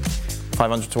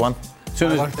 500 to 1?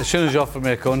 As soon as you offered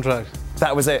me a contract.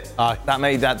 That was it? Aye. That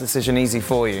made that decision easy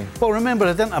for you? Well, remember,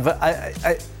 I didn't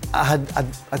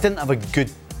have a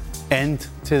good end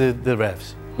to the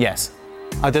Revs. Yes.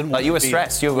 I didn't. Like you were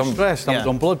stressed. You were stressed. I was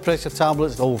on blood pressure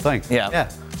tablets, the whole thing. Yeah.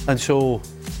 And so,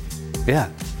 as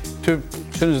soon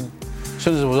as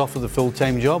I was offered the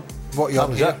full-time job, what you that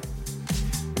was here? it.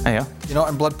 There you are. You're not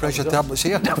on blood pressure tablets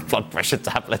here? No blood pressure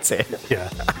tablets here. Yeah.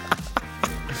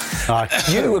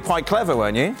 You were quite clever,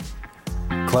 weren't you?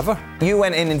 clever. You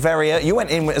went in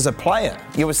as a player.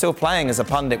 You were still playing as a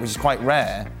pundit, which is quite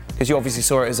rare, because you obviously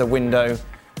saw it as a window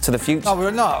to the future. No,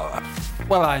 we're not.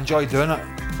 Well, I enjoy doing it,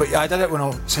 but I did it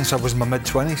since I was in my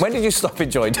mid-20s. When did you stop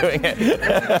enjoying doing it?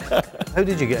 How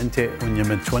did you get into it when you're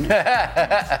mid-20s?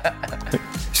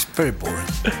 It's very boring.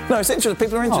 No, it's interesting.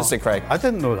 People are interested, Craig. I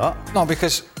didn't know that. No,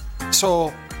 because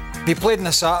you played on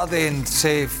a Saturday and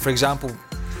say, for example,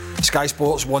 Sky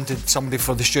Sports wanted somebody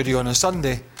for the studio on a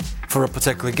Sunday for a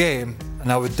particular game,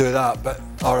 and I would do that,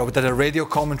 or I did a radio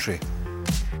commentary.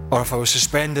 Or if I was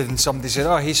suspended and somebody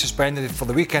said, he's suspended for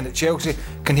the weekend at Chelsea,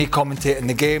 can he commentate in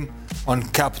the game on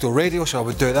Capital Radio? So I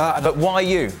would do that. But why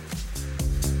you?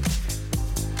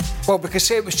 Well, because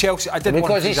say it was Chelsea, I didn't want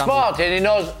to. Because he's smart and he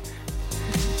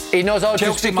knows how Chelsea,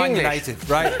 to speak Man English. United,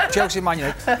 right? Chelsea, Man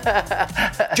United. Do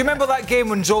you remember that game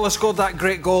when Zola scored that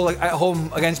great goal at home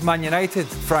against Man United,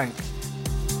 Frank?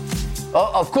 Oh,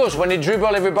 of course, when he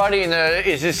dribbled everybody in a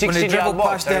 16-yard box. When he dribbled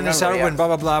past Dennis Irwin,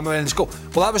 blah, blah, blah, and score.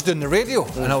 Well, I was doing the radio,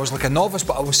 and I was like a novice,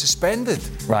 but I was suspended.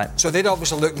 Right. So they'd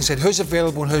obviously looked and said, who's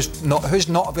available and who's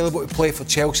not available to play for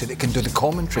Chelsea that can do the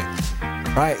commentary?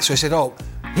 Right, so I said,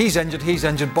 he's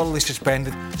injured, Burley's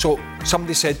suspended. So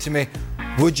somebody said to me,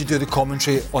 would you do the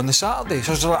commentary on the Saturday?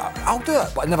 So I was like, I'll do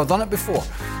it, but I'd never done it before.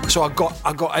 So I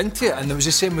got into it, and it was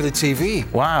the same with the TV.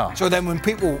 Wow. So then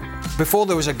before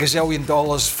there was $1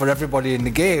 gazillion for everybody in the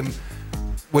game,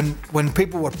 when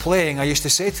people were playing, I used to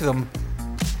say to them,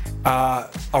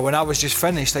 or when I was just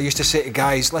finished, I used to say to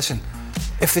guys, listen,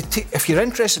 if you're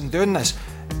interested in doing this,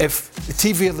 if the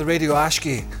TV or the radio ask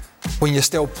you when you're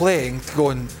still playing to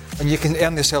go and you can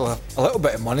earn yourself a little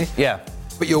bit of money,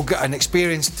 but you'll get an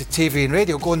experience to TV and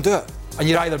radio, go and do it. And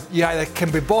you either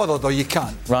can be bothered or you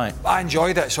can't. Right. I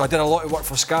enjoyed it, so I did a lot of work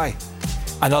for Sky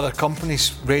and other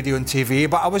companies, radio and TV,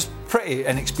 but I was pretty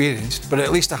inexperienced, but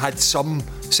at least I had some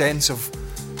sense of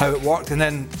how it worked. And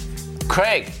then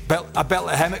Craig, I built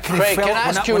at him.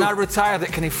 When I retired,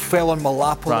 it kind of fell on my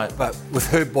lap a little bit with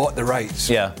who bought the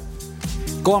rights. Yeah.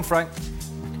 Go on, Frank.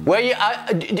 Well,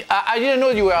 I didn't know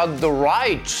you had the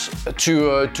rights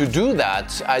to do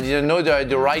that. I didn't know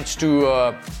the rights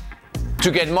to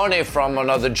get money from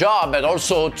another job, and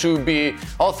also to be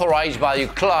authorized by your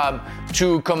club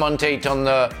to commentate on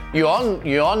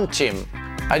your own team.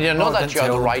 I didn't know that you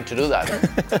had the right to do that.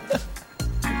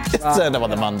 Just turned up on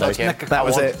the Monday. Okay. That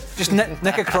was it. Just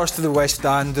nick across to the West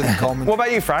Stand and comment. What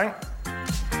about you, Frank?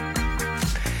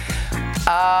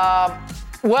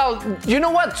 Well, you know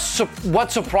what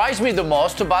surprised me the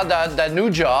most about that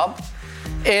new job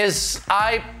is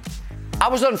I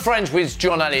wasn't friends with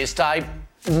journalists. I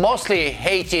mostly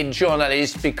hated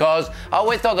journalists because I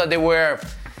always thought that they were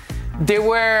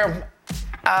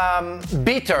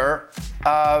bitter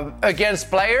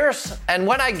against players. And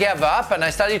when I gave up and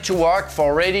I started to work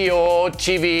for radio,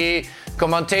 TV,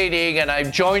 commentating, and I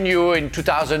joined you in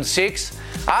 2006,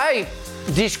 I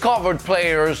discovered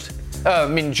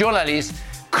journalists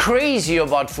crazy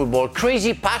about football,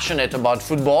 crazy passionate about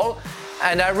football,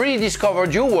 and I really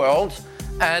discovered your world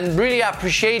and really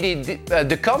appreciated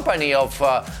the company of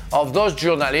those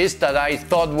journalists that I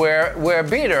thought were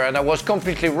bitter, and I was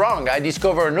completely wrong. I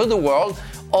discovered another world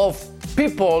of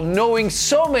people knowing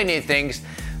so many things,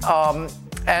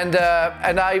 and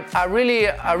I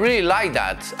really like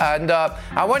that, and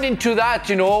I went into that,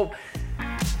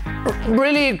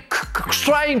 really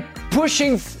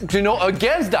pushing,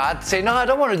 against that, saying, no, I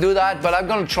don't want to do that, but I'm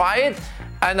going to try it.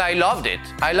 And I loved it.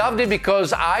 I loved it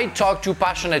because I talk to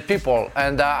passionate people,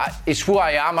 and it's who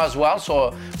I am as well,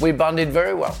 so we bonded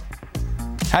very well.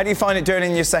 How do you find it doing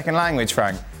in your second language,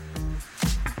 Frank?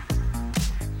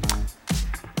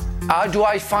 How do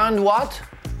I find what?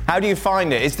 How do you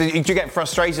find it? Do you get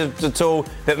frustrated at all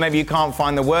that maybe you can't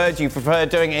find the word? Do you prefer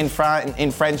doing it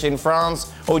in French in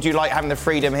France? Or do you like having the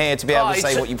freedom here to be able to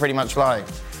say what you pretty much like?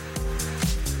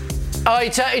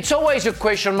 It's always a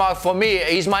question mark for me.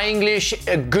 Is my English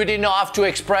good enough to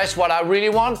express what I really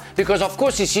want? Because of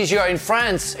course it's easier in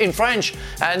French,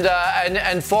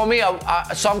 and for me,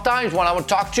 sometimes when I would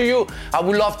talk to you, I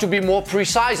would love to be more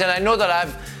precise, and I know that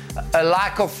I've a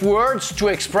lack of words to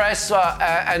express,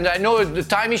 and I know the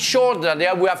time is short,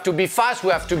 that we have to be fast,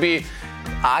 we have to be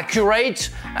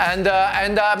accurate, and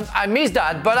I miss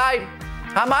that, but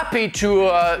I'm happy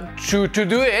to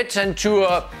do it and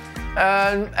to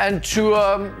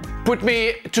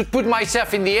put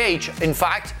myself in the age, in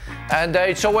fact, and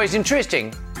it's always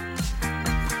interesting.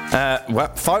 Well,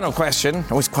 final question.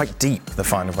 Always quite deep, the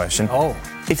final question. Oh.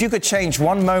 If you could change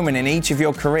one moment in each of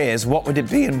your careers, what would it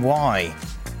be and why?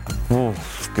 Oh,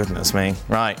 goodness me.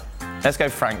 Right. Let's go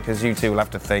Frank, because you two will have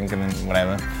to think and then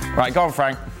whatever. Right, go on,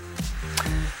 Frank.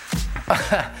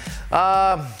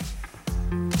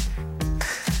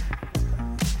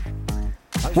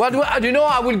 What you know,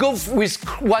 I will go with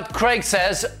what Craig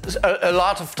says a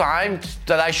lot of times,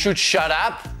 that I should shut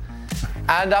up.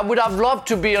 And I would have loved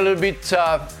to be a little bit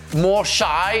more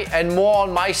shy and more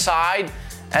on my side,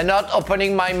 and not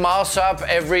opening my mouth up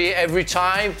every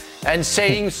time and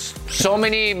saying so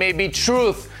many maybe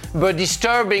truth but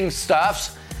disturbing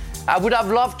stuffs. I would have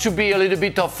loved to be a little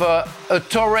bit of a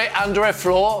Torre Andre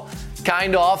Flo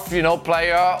kind of,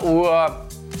 player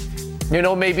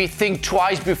who, maybe think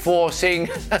twice before saying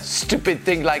a stupid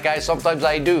thing like sometimes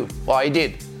I do, or I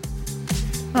did.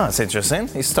 Oh, that's interesting.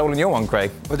 He's stolen your one, Craig.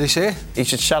 What did he say? He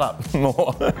should shut up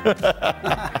more.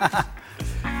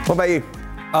 What about you?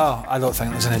 Oh, I don't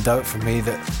think there's any doubt for me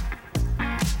that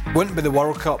wouldn't be the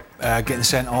World Cup getting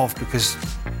sent off, because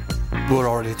we were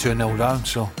already 2-0 down,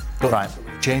 so don't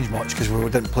change much because we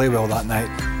didn't play well that night.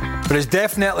 But it's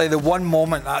definitely the one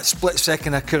moment, that split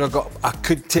second I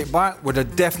could take back, would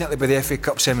have definitely been the FA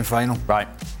Cup semi-final. Right.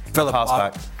 Philip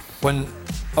back. When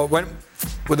I went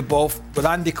with the ball with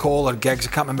Andy Cole or Giggs,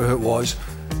 I can't remember who it was,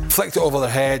 flicked it over their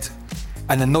head,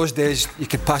 and in those days you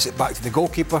could pass it back to the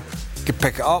goalkeeper, you could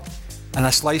pick it up, and I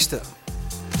sliced it.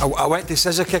 I went to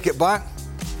scissor kick it back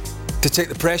to take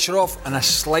the pressure off, and I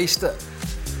sliced it,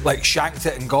 like shanked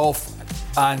it in golf,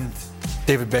 and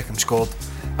David Beckham scored.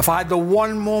 If I had the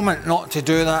one moment not to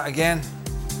do that again,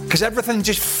 because everything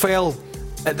just fell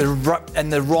in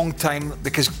the wrong time,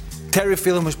 because Terry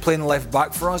Phelan was playing left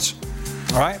back for us,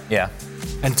 right? Yeah.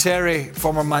 And Terry,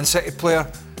 former Man City player,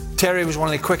 Terry was one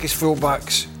of the quickest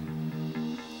fullbacks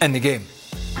in the game.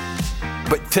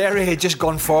 But Terry had just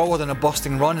gone forward on a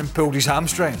busting run and pulled his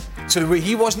hamstring, so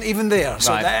he wasn't even there.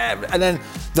 So and then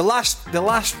the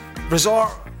last resort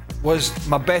was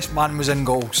my best man was in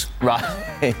goals. Right.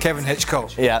 Kevin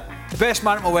Hitchcock. Yeah. The best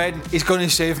man at my wedding, he's going to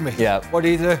save me. Yeah. What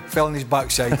did he do? Fell on his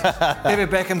backside. David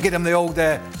Beckham gave him the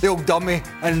old dummy,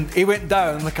 and he went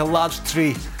down like a large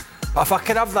tree. But if I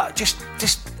could have that, just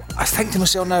I think to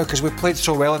myself now, because we played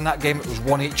so well in that game, it was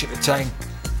 1 each at the time.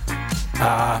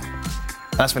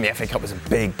 That's when the FA Cup was a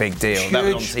big deal. Huge. That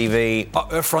was on TV.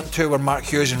 Our front two were Mark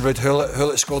Hughes and Ruud Hullet.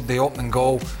 Hullet scored the opening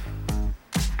goal.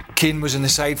 Keane was on the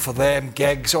side for them.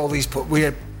 Giggs, all these. We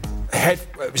had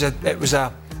it was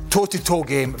a toe-to-toe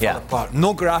game at Villa Park.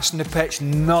 No grass on the pitch,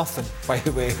 nothing. By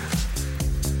the way,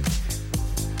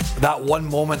 that one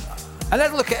moment, and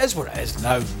then look, it is what it is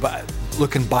now. But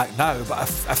looking back now, but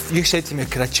if you said to me,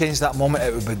 could I change that moment?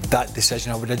 It would be that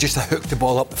decision. I would have just hooked the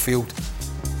ball up the field.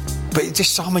 But it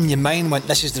just something in your mind went,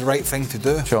 this is the right thing to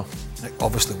do. Sure. It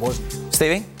obviously wasn't.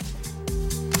 Stevie?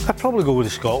 I'd probably go with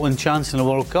the Scotland chance in the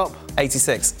World Cup.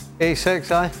 86.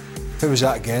 86, aye. Who was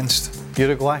that against?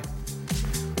 Uruguay.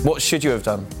 What should you have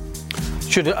done?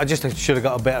 I just should have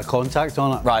got a better contact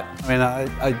on it. Right. I mean,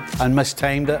 I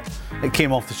mistimed it. It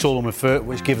came off the sole of my foot,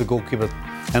 which gave the goalkeeper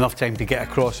enough time to get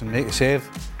across and make a save.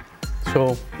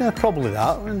 So, yeah, probably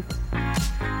that. And,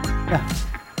 yeah,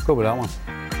 go with that one.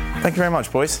 Thank you very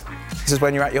much, boys. This is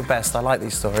when you're at your best. I like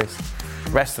these stories.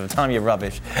 Rest of the time, you're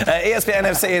rubbish. ESPN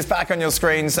FC is back on your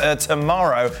screens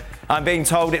tomorrow. I'm being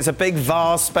told it's a big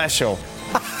VAR special.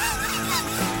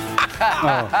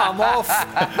 I'm off.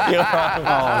 You're off.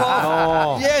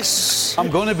 No. Yes. I'm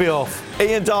going to be off.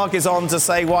 Ian Dark is on to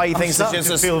say why he thinks it's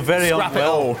just feel very scrap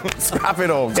unwell. it all. Scrap it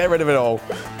all. Get rid of it all.